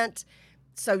lifetime event.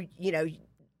 So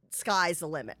sky's the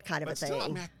limit, kind of But a thing. still, I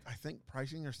mean, I think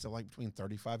pricing are still like between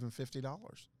 $35 and $50.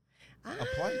 I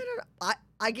plate. don't know.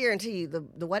 I guarantee you,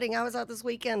 the wedding I was at this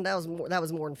weekend, that was more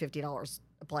than $50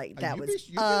 a plate. That You'd was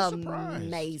be surprised.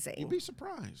 amazing. You'd be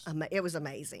surprised. It was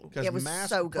amazing. Because It was mass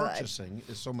so good. purchasing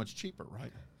is so much cheaper,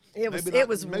 right? It was Maybe not- it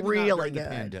was maybe not really during good. The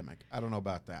pandemic. I don't know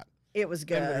about that. It was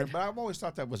good. But I've always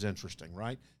thought that was interesting,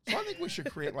 right? So I think we should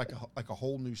create like a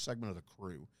whole new segment of the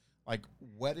crew, like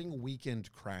wedding weekend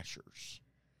crashers.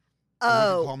 And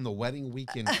we could call them the wedding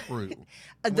weekend crew.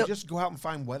 And we just go out and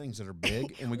find weddings that are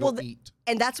big, and we go eat.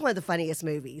 And that's one of the funniest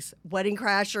movies. Wedding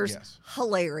Crashers, Yes.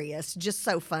 hilarious, just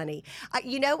so funny.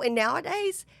 And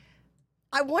nowadays,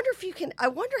 I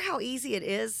wonder how easy it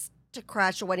is to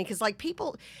crash a wedding because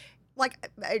people,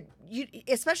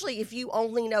 especially if you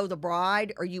only know the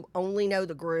bride or you only know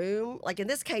the groom. Like in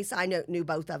this case, I knew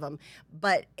both of them,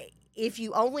 but if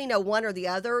you only know one or the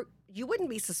other, you wouldn't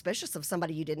be suspicious of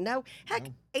somebody you didn't know. Heck,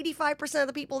 85% of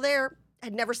the people there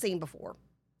had never seen before.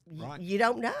 Right. You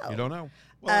don't know. You don't know.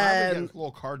 Well, I would get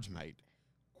little cards made.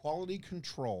 Quality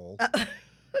control.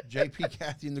 JP,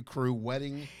 Kathy, and the crew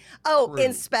wedding. Oh, crew.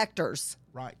 inspectors.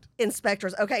 Right.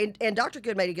 Inspectors. Okay, and Dr.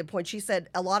 Good made a good point. She said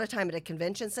a lot of time at a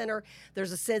convention center,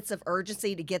 there's a sense of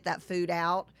urgency to get that food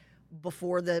out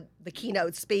before the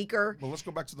keynote speaker. Well, let's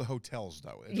go back to the hotels,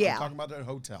 though. Yeah. I'm talking about the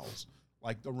hotels,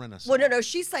 like the Renaissance. Well, no,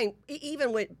 she's saying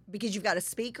because you've got a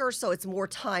speaker, so it's more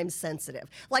time sensitive.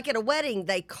 Like at a wedding,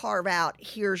 they carve out,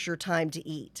 here's your time to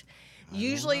eat.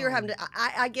 Usually you're having to,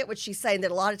 I get what she's saying,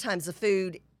 that a lot of times the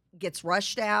food gets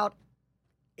rushed out.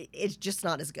 It's just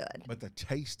not as good. But the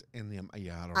taste in them,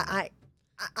 yeah, I don't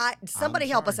know. Somebody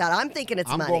help us out. I'm thinking it's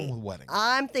money. I'm going with wedding.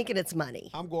 I'm thinking it's money.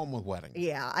 I'm going with wedding.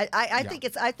 Yeah, I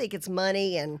think it's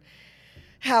money, and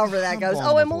however that goes. going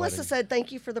Oh, and with Melissa wedding. said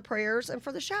thank you for the prayers and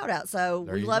for the shout out. So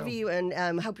There we you love go. you,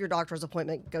 and hope your doctor's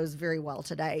appointment goes very well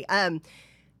today.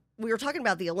 We were talking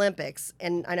about the Olympics,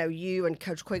 and I know you and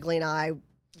Coach Quigley and I,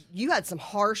 you had some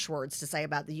harsh words to say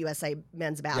about the USA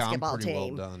men's basketball I'm pretty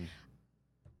team. well done.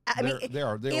 I mean,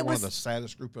 They're it one was- of the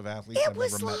saddest group of athletes it I've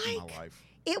was ever met in like- my life.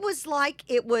 It was like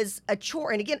it was a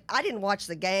chore. And again, I didn't watch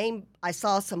the game. I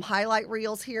saw some highlight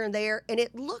reels here and there, and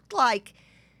it looked like,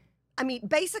 I mean,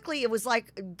 basically it was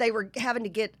like they were having to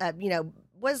get,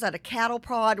 what is that, a cattle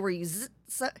prod where you,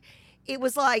 it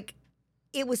was like,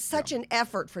 it was such an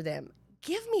effort for them.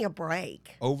 Give me a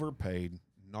break. Overpaid,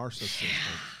 narcissistic,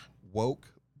 woke,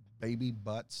 baby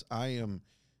butts.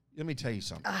 Let me tell you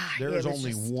something. There it is was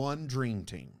only just- one dream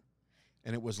team,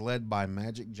 and it was led by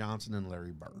Magic Johnson and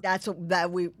Larry Bird. That's what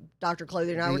Dr.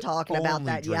 Clothier and I The were talking about only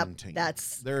that. dream Yep, team.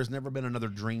 that's There has never been another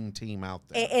dream team out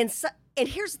there. and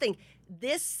here's the thing: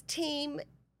 this team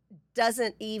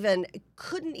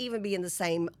couldn't even be in the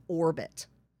same orbit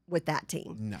with that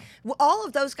team. No. Well, all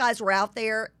of those guys were out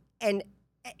there, and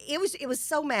it was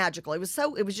so magical. It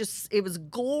was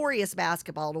glorious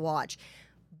basketball to watch.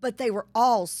 But they were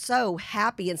all so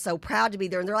happy and so proud to be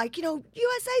there. And they're like,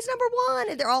 USA's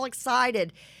 #1. And they're all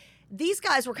excited. These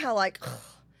guys were kind of like, ugh.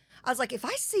 I was like, if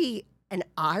I see an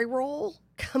eye roll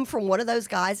come from one of those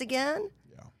guys again,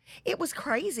 Yeah. it was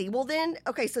crazy. Well, then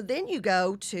you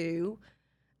go to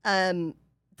the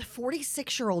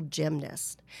 46-year-old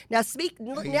gymnast. Now let's talk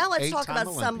Eight-time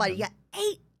about somebody. Olympian. Yeah,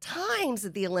 8 times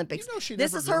at the Olympics. You know she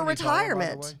This never is grew her any taller, by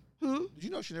the retirement. way? Did you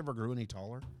know she never grew any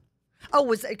taller? Oh,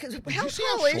 was it? Cause how you see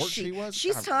tall how is short she? she was?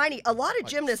 She's God, tiny. A lot of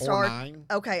like gymnasts 4'9",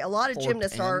 are okay. A lot of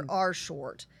gymnasts 4'10". are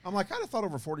short. I'm like, I'd have thought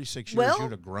over 46 years Well,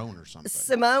 you'd have grown or something.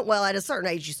 Simone, well, at a certain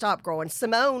age you stop growing.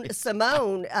 Simone,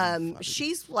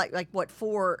 she's like what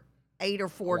 4'8" or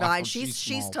 4'9". Wow, she's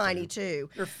small, tiny too.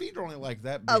 Their feet are only like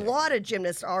that A big. lot of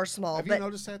gymnasts are small, Have but you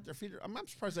noticed that? Their feet I'm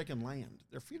surprised they can land.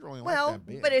 Their feet are only well, like that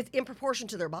big. but it's in proportion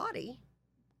to their body.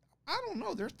 I don't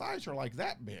know. Their thighs are like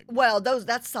that big. Well,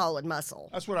 that's solid muscle.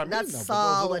 That's what I mean. That's though, but those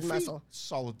solid little feet, muscle.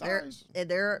 Solid They're thighs.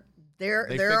 they're They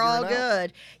figure they're all it out.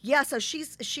 good. Yeah, so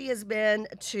she has been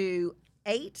to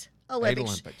 8 Olympics.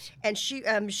 Olympics. And she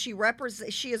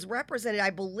has represented,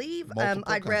 I believe, Multiple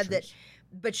I'd read that, countries.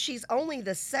 but she's only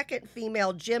the second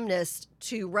female gymnast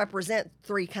to represent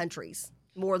 3 countries,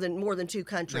 more than 2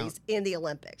 countries in the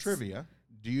Olympics. Trivia.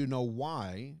 Do you know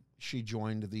why she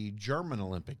joined the German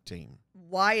Olympic team?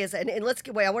 Why is it? And let's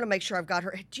get away. I want to make sure I've got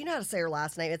her. Do you know how to say her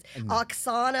last name? It's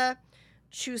Oksana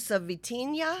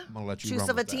Chusavitinya. I'm gonna let you run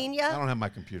with that. Chusavitinya. I don't have my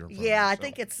computer in front Yeah, of me,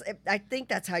 I think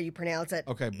that's how you pronounce it.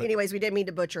 Okay, but- anyways, we didn't mean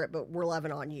to butcher it, but we're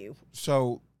loving on you.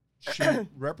 So she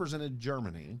represented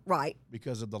Germany Right.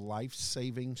 because of the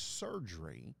life-saving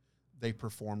surgery they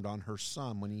performed on her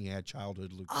son when he had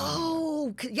childhood leukemia.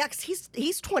 Oh, yeah, 'cause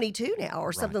he's 22 now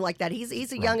or something like that. He's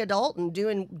a young Right. adult and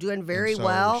doing very And so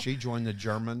well. She joined the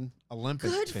German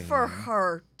Olympic Good team for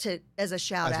her as a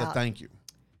shout as a out. thank you.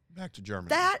 Back to Germany.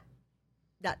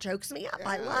 That chokes me up. Yeah,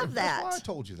 I love that. That's why I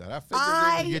told you that. I figured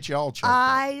it would get you all choked up.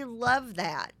 I love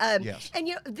that. Yes. And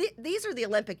these are the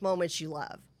Olympic moments you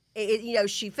love.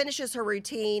 She finishes her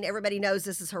routine. Everybody knows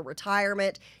this is her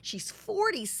retirement. She's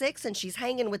 46 and she's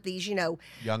hanging with these,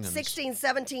 Young'uns. 16,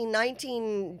 17,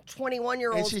 19,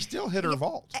 21-year-olds. And she still hit her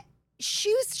vault.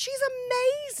 She's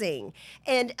amazing.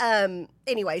 And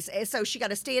anyways, so she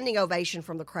got a standing ovation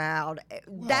from the crowd.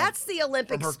 That's the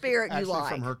Olympic spirit you Actually,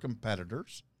 like. from her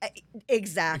competitors.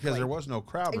 Exactly. Because there was no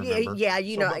crowd, remember? Yeah,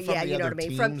 you know So, but from the what I other mean.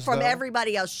 teams, From though,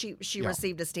 everybody else, she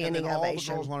received a and standing then all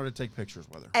ovation. the girls wanted to take pictures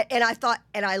with her. And I thought,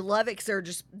 and I love it because they're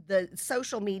just, the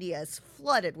social media is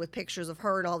flooded with pictures of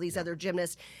her and all these other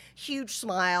gymnasts. Huge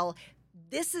smile.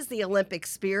 This is the Olympic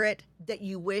spirit that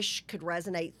you wish could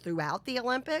resonate throughout the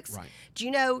Olympics. Right. Do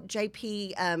you know,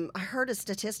 JP, I heard a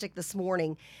statistic this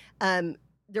morning.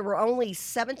 There were only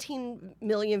 17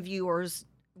 million viewers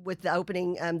with the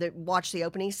opening, that watched the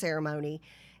opening ceremony.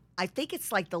 I think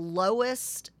it's like the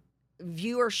lowest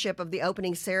viewership of the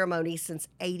opening ceremony since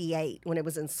 '88 when it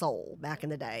was in Seoul back in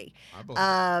the day. I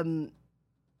believe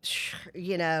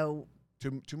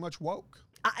too much woke.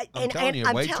 I'm telling you,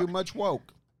 way too much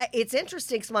woke. It's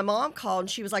interesting because my mom called and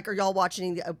she was like, "Are y'all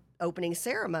watching the opening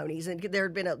ceremonies?" And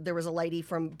there was a lady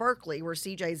from Berkeley where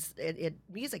CJ's at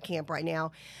music camp right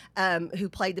now, who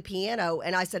played the piano,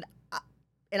 and I said,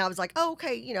 and I was like, "Oh,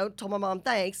 okay," told my mom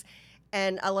thanks,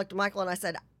 and I looked at Michael and I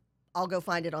said, I'll go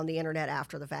find it on the internet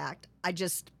after the fact. I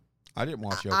didn't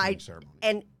watch the opening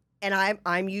ceremony. And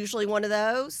I'm usually one of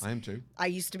those. I am too. I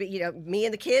used to be, me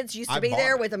and the kids used to be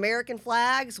there with American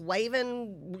flags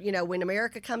waving, when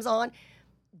America comes on.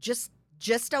 Just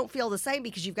don't feel the same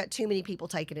because you've got too many people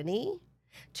taking a knee,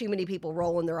 too many people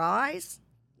rolling their eyes.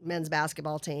 Men's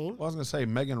basketball team. Well, I was going to say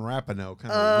Megan Rapinoe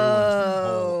kind of ruined the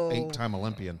whole 8-time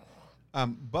Olympian.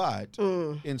 But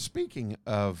in speaking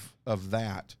of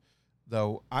that,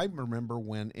 though, I remember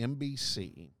when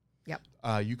NBC,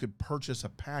 you could purchase a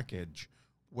package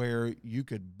where you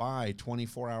could buy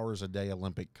 24 hours a day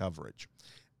Olympic coverage.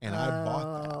 And I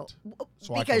bought that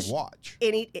so I could watch.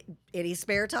 Any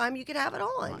spare time you could have it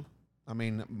on. Right. I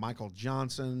mean, Michael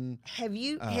Johnson. Have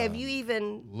you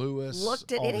even Lewis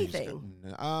looked at anything?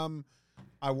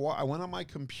 I went on my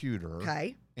computer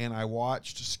and I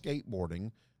watched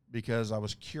skateboarding because I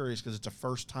was curious because it's a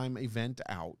first-time event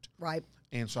out. Right.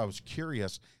 And so I was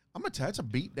curious. I'm going to tell you, it's a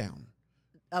beatdown.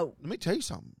 Oh. Let me tell you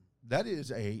something. That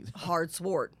is a hard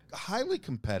sport. Highly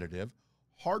competitive,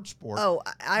 hard sport. Oh,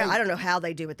 I don't know how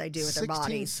they do what they do with their 16,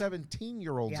 bodies.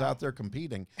 17-years-olds out there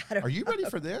competing. Are you ready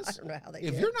for this? I don't know how they do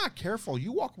If you're not careful,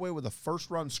 you walk away with a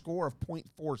first-run score of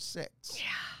 .46. Yeah.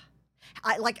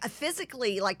 I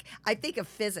think of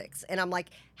physics, and I'm like,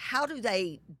 how do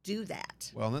they do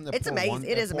that? Well, then it's amazing.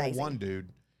 It is amazing. One dude,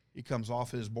 he comes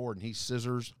off his board and he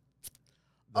scissors.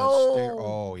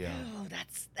 Oh yeah. Oh,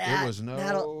 that's that. It was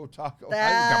no taco.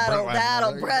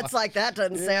 That'll. Brett's like that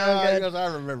doesn't sound good. Because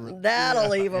I remember. That'll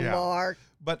leave a mark.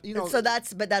 But so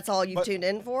that's all you've tuned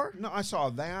in for? No, I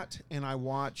saw that and I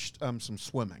watched some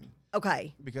swimming.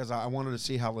 Okay. Because I wanted to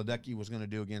see how Ledecky was going to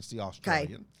do against the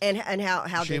Australian. Okay. And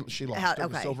how she lost. It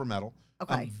was a silver medal.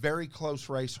 Okay. Very close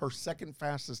race. Her second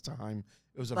fastest time.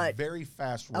 It was a very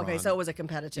fast run. Okay, so it was a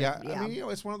competitive. Yeah. I mean,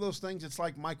 it's one of those things. It's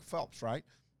like Michael Phelps, right?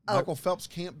 Michael Phelps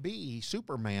can't be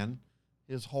Superman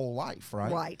his whole life,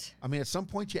 right? Right. I mean, at some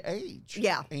point you age.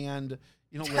 Yeah. And,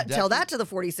 tell that to the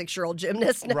 46-year-old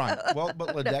gymnast. No. Right. Well,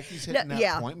 but Ledecky's hitting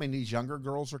that point. I mean, these younger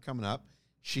girls are coming up.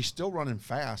 She's still running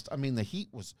fast. I mean, the heat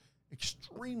was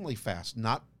extremely fast.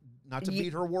 Not to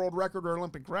beat her world record or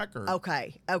Olympic record.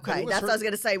 Okay. That's what I was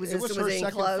going to say. Was her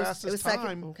second close? fastest it was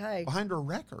time behind her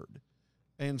record.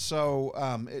 And so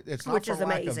it's not for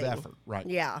lack of effort, right?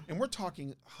 Yeah. And we're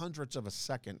talking hundredths of a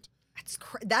second.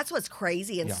 That's what's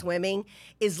crazy in swimming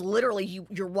is literally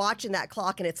you're watching that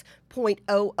clock and it's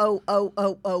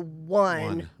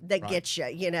 .00001 that gets you,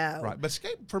 Right. But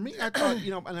for me, I thought,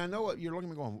 and I know what you're looking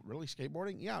at me going, really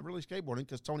skateboarding? Yeah, really skateboarding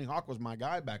because Tony Hawk was my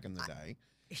guy back in the day.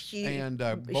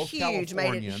 Both Californians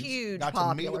made it huge, got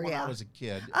popular, to meet when I was a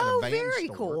kid. Oh, at a van very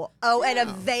store. Cool. Oh, at a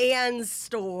van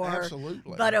store.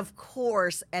 Absolutely. But of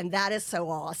course, and that is so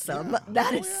awesome. Yeah.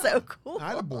 That is so cool.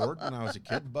 I had a board when I was a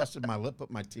kid, busted my lip, put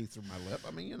my teeth through my lip.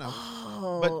 I mean,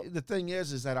 But the thing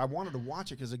is that I wanted to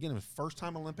watch it because, again, it was first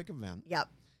time Olympic event. Yep.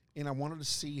 And I wanted to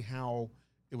see how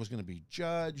it was going to be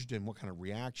judged and what kind of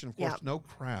reaction. Of course, no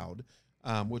crowd.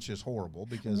 Which is horrible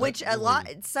because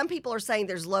some people are saying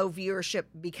there's low viewership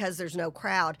because there's no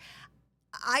crowd.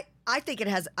 I think it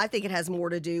has more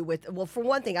to do with, well, for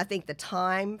one thing, I think the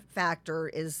time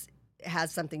factor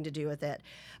has something to do with it,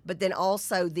 but then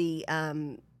also the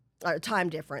time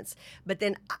difference. But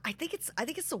then I think it's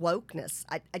the wokeness.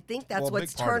 I think that's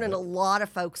what's turning a lot of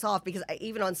folks off because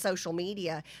even on social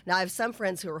media. Now I have some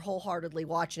friends who are wholeheartedly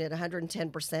watching it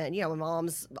 110%. My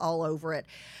mom's all over it.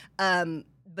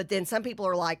 But then some people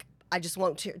are like, I just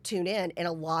won't tune in. And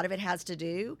a lot of it has to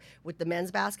do with the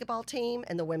men's basketball team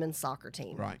and the women's soccer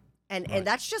team. Right. And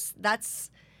that's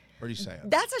pretty sad.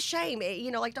 That's a shame.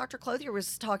 Like Dr. Clothier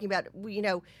was talking about,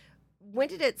 when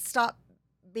did it stop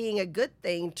being a good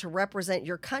thing to represent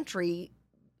your country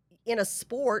in a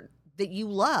sport that you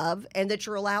love and that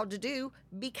you're allowed to do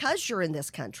because you're in this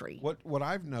country? What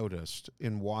I've noticed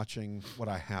in watching what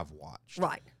I have watched.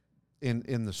 Right.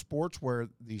 In the sports where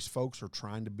these folks are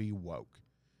trying to be woke,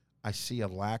 I see a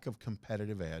lack of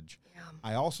competitive edge. Yeah.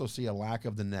 I also see a lack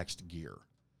of the next gear.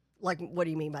 Like, what do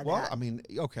you mean by that? Well, I mean,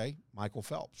 okay, Michael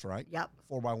Phelps, right? Yep.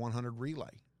 4x100 relay,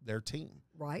 their team.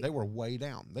 Right. They were way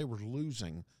down. They were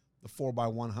losing the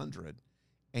 4x100.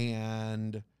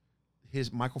 And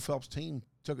Michael Phelps' team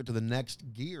took it to the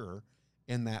next gear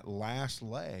in that last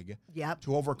leg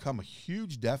to overcome a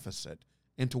huge deficit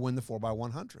and to win the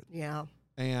 4x100. Yeah.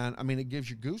 And, I mean, it gives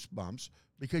you goosebumps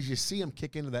because you see them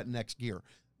kick into that next gear.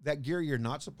 That gear you're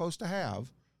not supposed to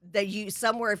have that you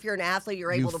somewhere, if you're an athlete,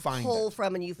 you're You able to find pull it.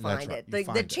 from and you That's find right. it. You The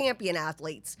find it. champion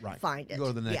athletes find it. You go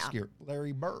to the next Yeah. gear.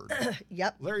 Larry Bird.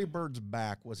 Yep. Larry Bird's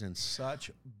back was in such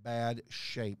bad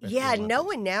shape. At the Yeah, Olympics.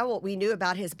 knowing now what we knew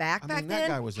about his back I back mean, then,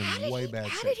 that guy was in way bad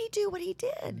how shape. did he do what he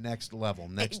did? Next level,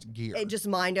 next gear. It just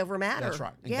mind over matter. That's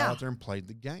right. And yeah. got out there and played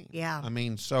the game. Yeah. I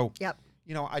mean, so Yep.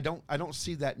 you know, I don't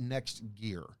see that next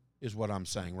gear is what I'm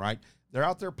saying, right? They're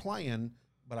out there playing,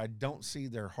 but I don't see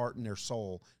their heart and their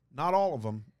soul. Not all of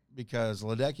them, because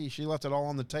Ledecky, she left it all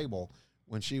on the table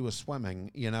when she was swimming.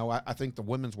 You know, I think the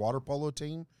women's water polo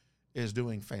team is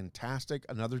doing fantastic.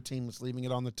 Another team that's leaving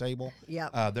it on the table.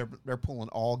 Yep. They're pulling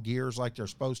all gears like they're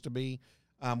supposed to be.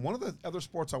 One of the other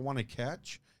sports I want to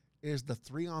catch is the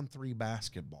 3-on-3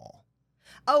 basketball.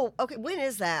 Oh, okay. When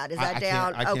is that? Is that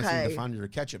down? I can't seem okay. to find you to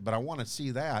catch it, but I want to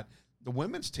see that. The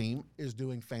women's team is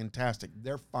doing fantastic.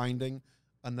 They're finding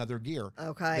another gear.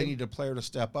 Okay. They need a player to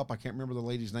step up. I can't remember the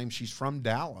lady's name. She's from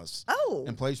Dallas. Oh.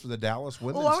 And plays for the Dallas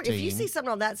women's Well, team. if you see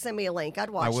something on that, send me a link. I'd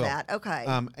watch will. that. Okay.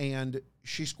 And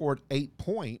she scored 8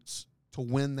 points to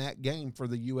win that game for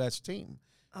the U.S. team.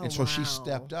 Oh, and so she wow.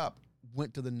 stepped up,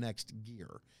 went to the next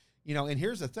gear. You know, and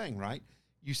here's the thing, right?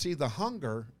 You see the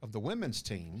hunger of the women's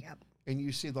team, Yep. and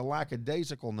you see the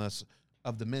lackadaisicalness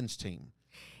of the men's team.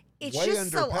 It's way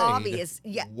just so underpaid, obvious.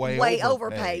 Yeah. way overpaid.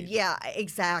 overpaid. Yeah,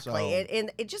 exactly. So-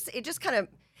 And it just kind of,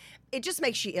 it just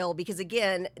makes you ill because,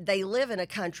 again, they live in a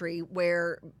country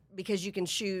where, because you can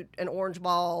shoot an orange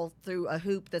ball through a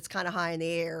hoop that's kind of high in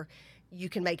the air, you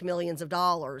can make millions of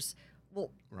dollars. Well,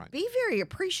 Right. be very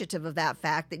appreciative of that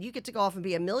fact that you get to go off and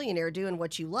be a millionaire doing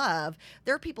what you love.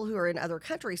 There are people who are in other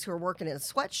countries who are working in a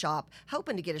sweatshop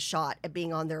hoping to get a shot at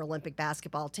being on their Olympic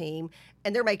basketball team,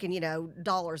 and they're making,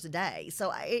 dollars a day.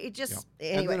 So it just,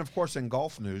 And anyway. then, of course, in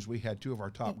golf news, we had 2 of our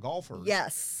top golfers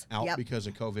Yes. out Yep. because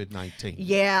of COVID-19.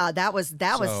 Yeah,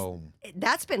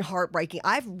 that's been heartbreaking.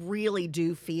 I really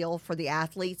do feel for the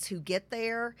athletes who get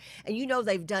there, and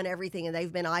they've done everything and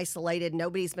they've been isolated,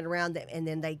 nobody's been around them, and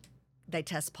then they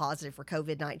test positive for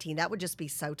COVID-19. That would just be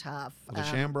so tough. Well,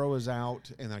 DeChambeau is out,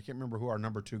 and I can't remember who our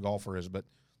number 2 golfer is, but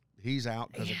he's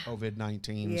out because of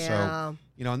COVID-19. Yeah. So,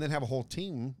 and then have a whole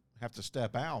team have to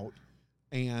step out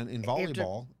and in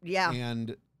volleyball. yeah.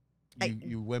 And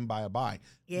you win by a bye.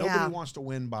 Yeah. Nobody wants to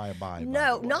win by a bye. No,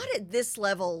 by the way. not at this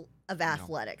level of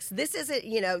athletics. This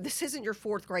isn't, this isn't your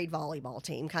 4th grade volleyball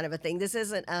team kind of a thing. This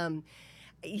isn't,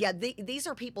 these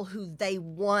are people who they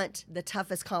want the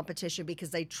toughest competition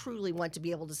because they truly want to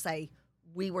be able to say,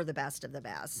 we were the best of the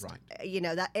best.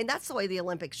 Right. And that's the way the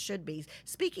Olympics should be.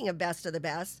 Speaking of best of the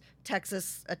best,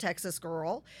 a Texas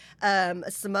girl,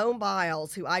 Simone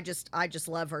Biles, who I just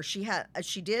love her. She said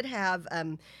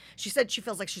she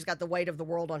feels like she's got the weight of the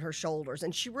world on her shoulders,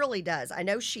 and she really does. I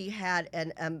know she had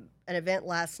an event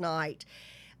last night.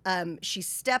 She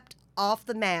stepped off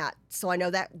the mat, so I know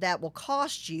that will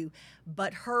cost you,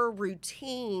 but her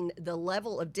routine, the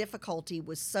level of difficulty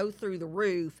was so through the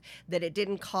roof that it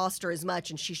didn't cost her as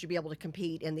much, and she should be able to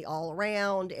compete in the all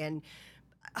around, and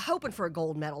hoping for a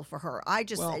gold medal for her.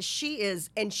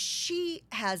 She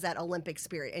has that Olympic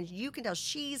spirit, and you can tell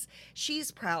she's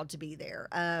proud to be there.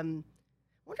 I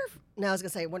was gonna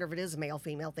say, I wonder if it is a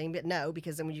male-female thing, but no,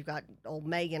 because then when you've got old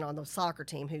Megan on the soccer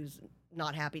team who's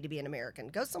not happy to be an American,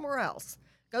 go somewhere else.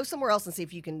 Go somewhere else and see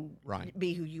if you can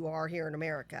be who you are here in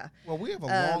America. Well, we have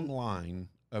a long line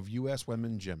of U.S.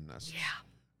 women gymnasts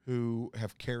who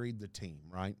have carried the team,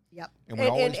 right? Yep. And we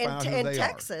always find out who in they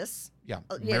Texas, are.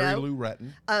 Yeah, Mary Lou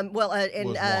Retton.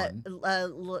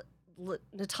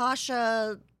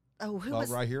 Natasha. Oh, who was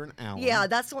right here in Allen? Yeah,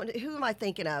 that's the one. Who am I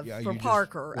thinking of from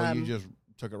Parker? You just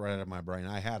took it right out of my brain.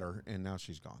 I had her, and now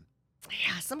she's gone.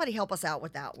 Yeah, somebody help us out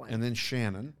with that one. And then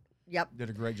Shannon. Yep. Did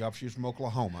a great job. She was from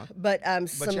Oklahoma. But But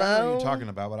Simone. yeah, I know who you're talking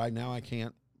about, but I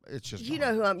can't. It's just You gone.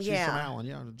 know who I'm. She's Yeah. from Allen.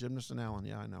 Yeah, a gymnast in Allen.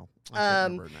 Yeah, I know. I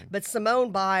can't remember her name. But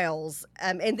Simone Biles,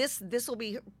 and this will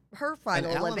be her final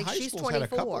and Allen Olympics. High She's School's 24.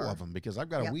 had a couple of them because I've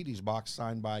got a Yep. Wheaties box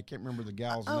signed by I can't remember the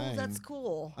gal's name. Oh, that's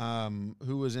cool.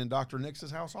 Who was in Dr.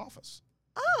 Nix's house office.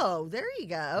 Oh, there you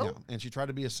go. Yeah, and she tried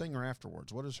to be a singer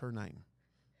afterwards. What is her name?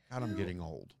 God, I'm getting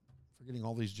old. Forgetting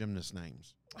all these gymnast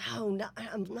names. Oh, no,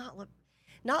 I'm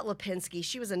not Lipinski.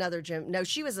 She was another gym. No,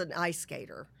 she was an ice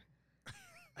skater.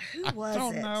 Who was it? I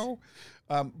don't know.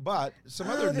 But some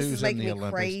other this is news in making the me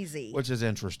Olympics, crazy. which is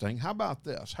interesting. How about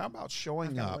this? How about I've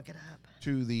showing gotta up look it up.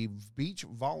 to the beach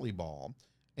volleyball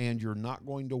and you're not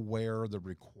going to wear the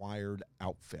required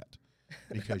outfit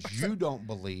because you don't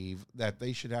believe that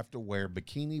they should have to wear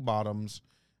bikini bottoms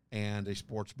and a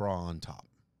sports bra on top.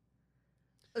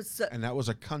 So, And that was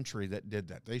a country that did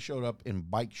that. They showed up in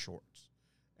bike shorts.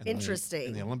 And Interesting.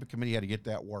 And the Olympic Committee had to get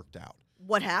that worked out.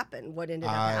 What happened? What ended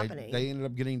up happening? They ended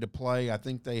up getting to play. I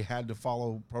think they had to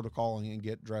follow protocol and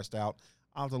get dressed out.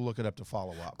 I'll have to look it up to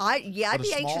follow up. I'd be small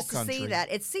anxious to see country-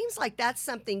 that. It seems like that's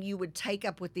something you would take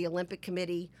up with the Olympic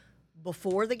Committee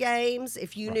before the games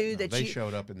if you Right, knew no, that they you.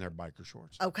 showed up in their biker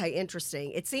shorts. Okay,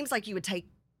 interesting. It seems like you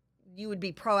would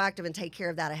be proactive and take care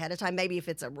of that ahead of time. Maybe if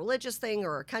it's a religious thing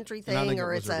or a country And I thing, think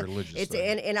or it was it's a religious it's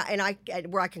thing. and I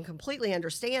where I can completely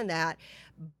understand that,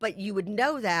 but you would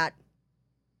know that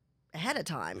ahead of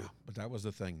time. Yeah, but that was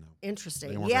the thing, though. They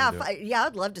Interesting. weren't Yeah, gonna do yeah.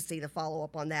 I'd love to see the follow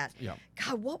up on that. Yeah.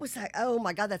 God, what was that? Oh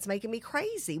my God, that's making me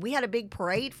crazy. We had a big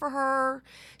parade for her.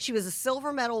 She was a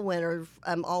silver medal winner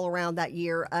all around that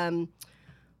year.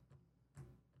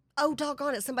 Oh,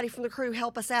 doggone it! Somebody from the crew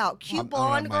help us out. Cute I don't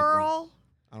blonde have my- girl.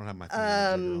 I don't have my thing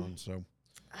Um, on, so.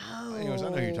 Oh, Anyways, I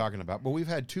know who you're talking about, but we've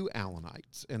had 2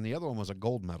 Allenites, and the other one was a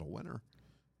gold medal winner.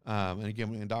 And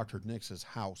again, in Dr. Nix's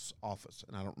house office,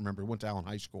 and I don't remember, he went to Allen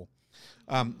High School.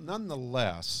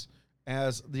 Nonetheless,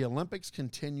 as the Olympics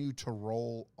continue to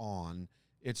roll on,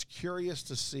 it's curious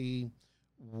to see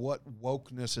what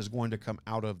wokeness is going to come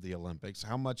out of the Olympics,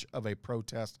 how much of a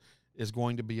protest is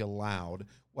going to be allowed.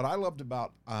 What I loved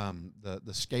about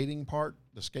the skating part,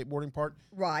 the skateboarding part,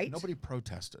 Right. nobody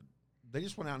protested. They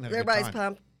just went out and had a Everybody's good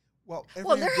time. pumped. Well, Well, they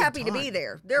had a they're good happy to be time.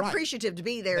 there. They're Right. appreciative to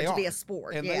be there They to be are. a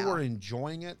sport. And yeah. they were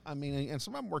enjoying it. I mean, and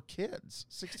some of them were kids.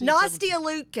 16, Nastia 17.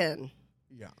 Lukin.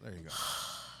 Yeah, there you go.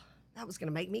 That was going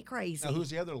to make me crazy. Now, who's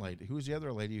the other lady? Who's the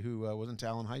other lady who was in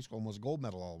Talon High School and was a gold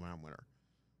medal all-around winner?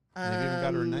 And they've even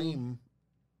got her name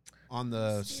on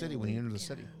the city when you enter the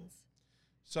city.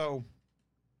 So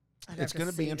it's going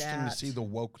to be interesting to see the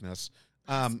wokeness.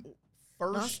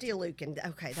 First, Nastia Lukin.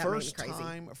 Okay, that first made me crazy.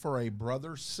 time for a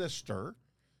brother-sister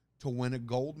to win a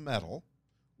gold medal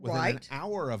within an Right.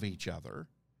 hour of each other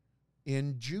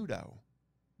in judo.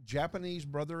 Japanese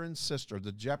brother and sister,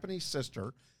 the Japanese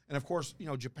sister, and of course, you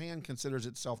know, Japan considers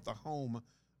itself the home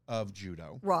of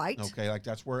judo. Right. Okay, like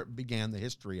that's where it began, the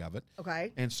history of it.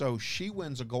 Okay. And so she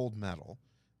wins a gold medal.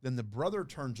 Then the brother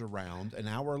turns around an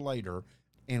hour later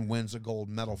and wins a gold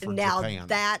medal for Now Japan.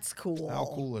 that's cool. How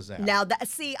cool is that? Now that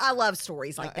see, I love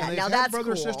stories like And that. they've Now had that's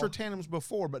brother cool. sister tandems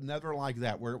before, but never like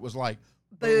that, where it was like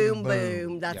Boom,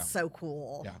 boom. That's yeah. so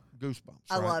cool. Yeah, goosebumps.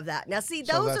 I right? love that. Now, see,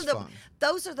 So those that's are fun.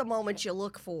 those are the moments you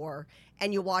look for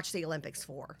and you watch the Olympics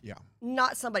for. Yeah.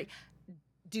 Not somebody.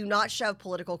 Do not shove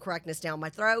political correctness down my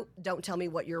throat. Don't tell me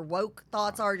what your woke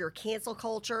thoughts are, your cancel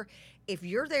culture. If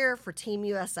you're there for Team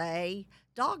USA,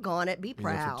 doggone it, be Be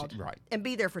there for proud. right. And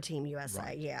be there for Team USA.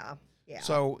 Right. Yeah. Yeah.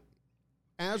 So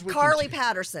as we Carly continue-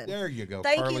 Patterson. There you go.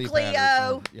 Thank you, Carly Cleo.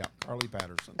 Patterson. Yeah, Carly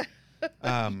Patterson.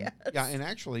 Yes. Yeah, and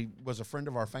actually was a friend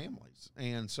of our family's,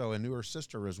 and so I knew her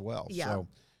sister as well. Yeah. So,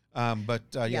 but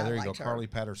Yeah, yeah, I there you go, liked her. Carly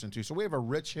Patterson too. So we have a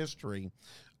rich history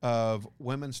of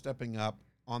women stepping up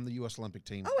on the U.S. Olympic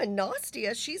team. Oh, and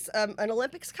Nastia, she's an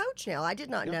Olympics coach now. I did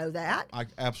not know that. I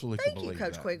absolutely Thank could you, believe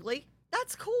Coach that. Quigley.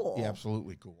 That's cool. Yeah,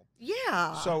 absolutely cool.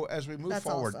 Yeah. So as we move That's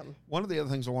forward, awesome. one of the other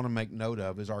things I want to make note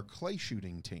of is our clay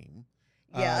shooting team.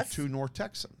 Yes. 2 North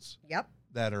Texans Yep.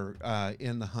 that are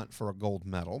in the hunt for a gold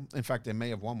medal. In fact, they may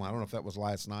have won one. I don't know if that was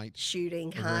last night Shooting,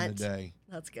 or during hunt. the day.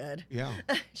 That's good. Yeah.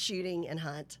 Shooting and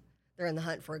hunt. They're in the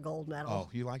hunt for a gold medal. Oh,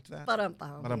 you liked that?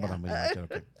 Ba-dum-bum, Ba-dum-bum, yeah. you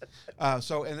liked it, okay.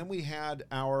 So, and then we had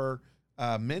our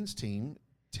men's team,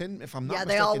 10, if I'm not Yeah,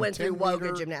 mistaken, they all went through 10 Woga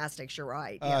meter, gymnastics. You're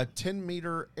right. Yeah.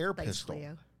 10-meter air Thanks, pistol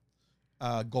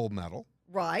Cleo. gold medal.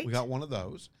 Right. We got one of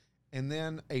those. And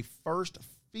then a first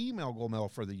female gold medal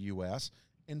for the U.S.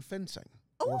 in fencing,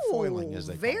 or foiling, as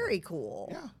they call very it. cool.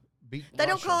 Yeah. Beat They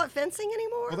don't Russia. call it fencing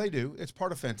anymore? Well, they do. It's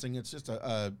part of fencing. It's just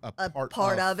a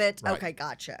part of it? right. Okay,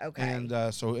 gotcha. Okay.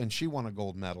 And she won a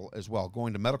gold medal as well,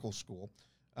 going to medical school,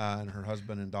 and her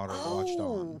husband and daughter watched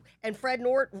on. And Fred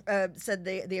Nort said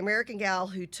the American gal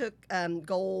who took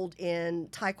gold in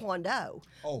Taekwondo.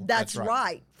 Oh, that's that's right.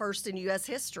 right. First in U.S.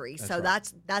 history. That's So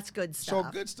right. that's good So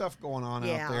stuff. good stuff going on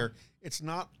Yeah. out there. It's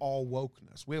not all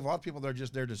wokeness. We have a lot of people that are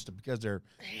just there because they're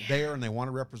there and they want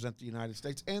to represent the United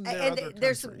States and their other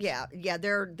there's some, countries.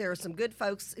 there are some good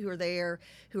folks who are there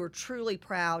who are truly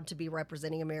proud to be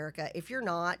representing America. If you're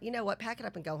not, you know what, pack it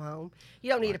up and go home.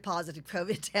 You don't need a positive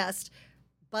COVID test.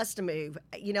 Bust a move.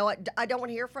 You know what? I don't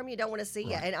want to hear from you. Don't want to see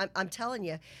you. Right. And I'm telling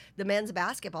you, the men's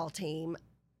basketball team,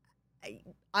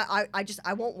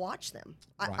 I won't watch them.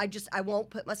 Right. I won't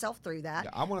put myself through that.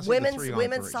 Yeah, I wanna see the women's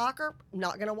 3-on-3. soccer,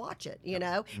 not going to watch it, you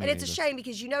know? me And it's a neither. shame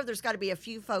because you know there's got to be a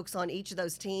few folks on each of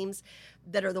those teams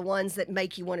that are the ones that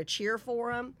make you want to cheer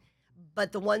for them,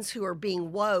 but the ones who are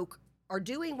being woke are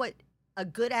doing what a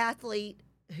good athlete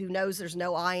who knows there's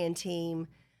no I in team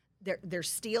they're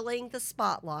stealing the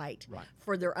spotlight Right.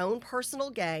 for their own personal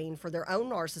gain, for their own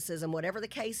narcissism, whatever the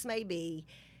case may be,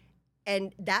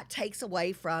 and that takes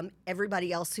away from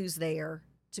everybody else who's there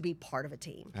to be part of a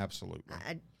team. Absolutely.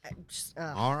 I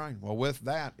All right. Well, with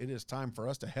that, it is time for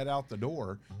us to head out the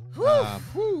door.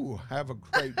 Whew. Have a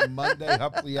great Monday.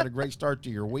 Hopefully, you had a great start to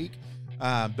your week.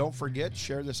 Don't forget,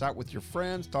 share this out with your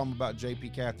friends. Tell them about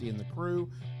JP, Kathy, and the crew.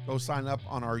 Go sign up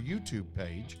on our YouTube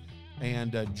page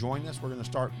and join us. We're going to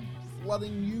start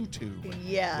flooding YouTube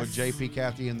Yes. with JP,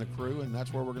 Kathy, and the crew, and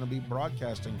that's where we're going to be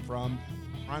broadcasting from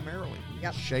primarily.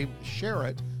 Yep. Share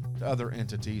it to other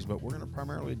entities, but we're going to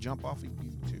primarily jump off of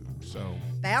YouTube. So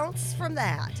Bounce from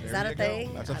that. Is there that you a go.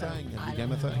 thing? That's a I don't- thing. It I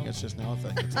became a don't thing. know. It's just now a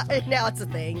thing. It's a thing. Now it's a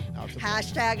thing. Now it's a thing.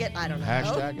 Hashtag it. I don't know.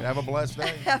 Hashtag it. Have a blessed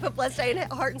day. Have a blessed day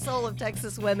and heart and soul of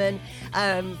Texas women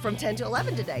from 10 to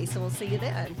 11 today. So we'll see you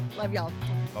then. Love y'all.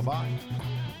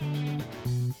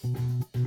 Bye-bye.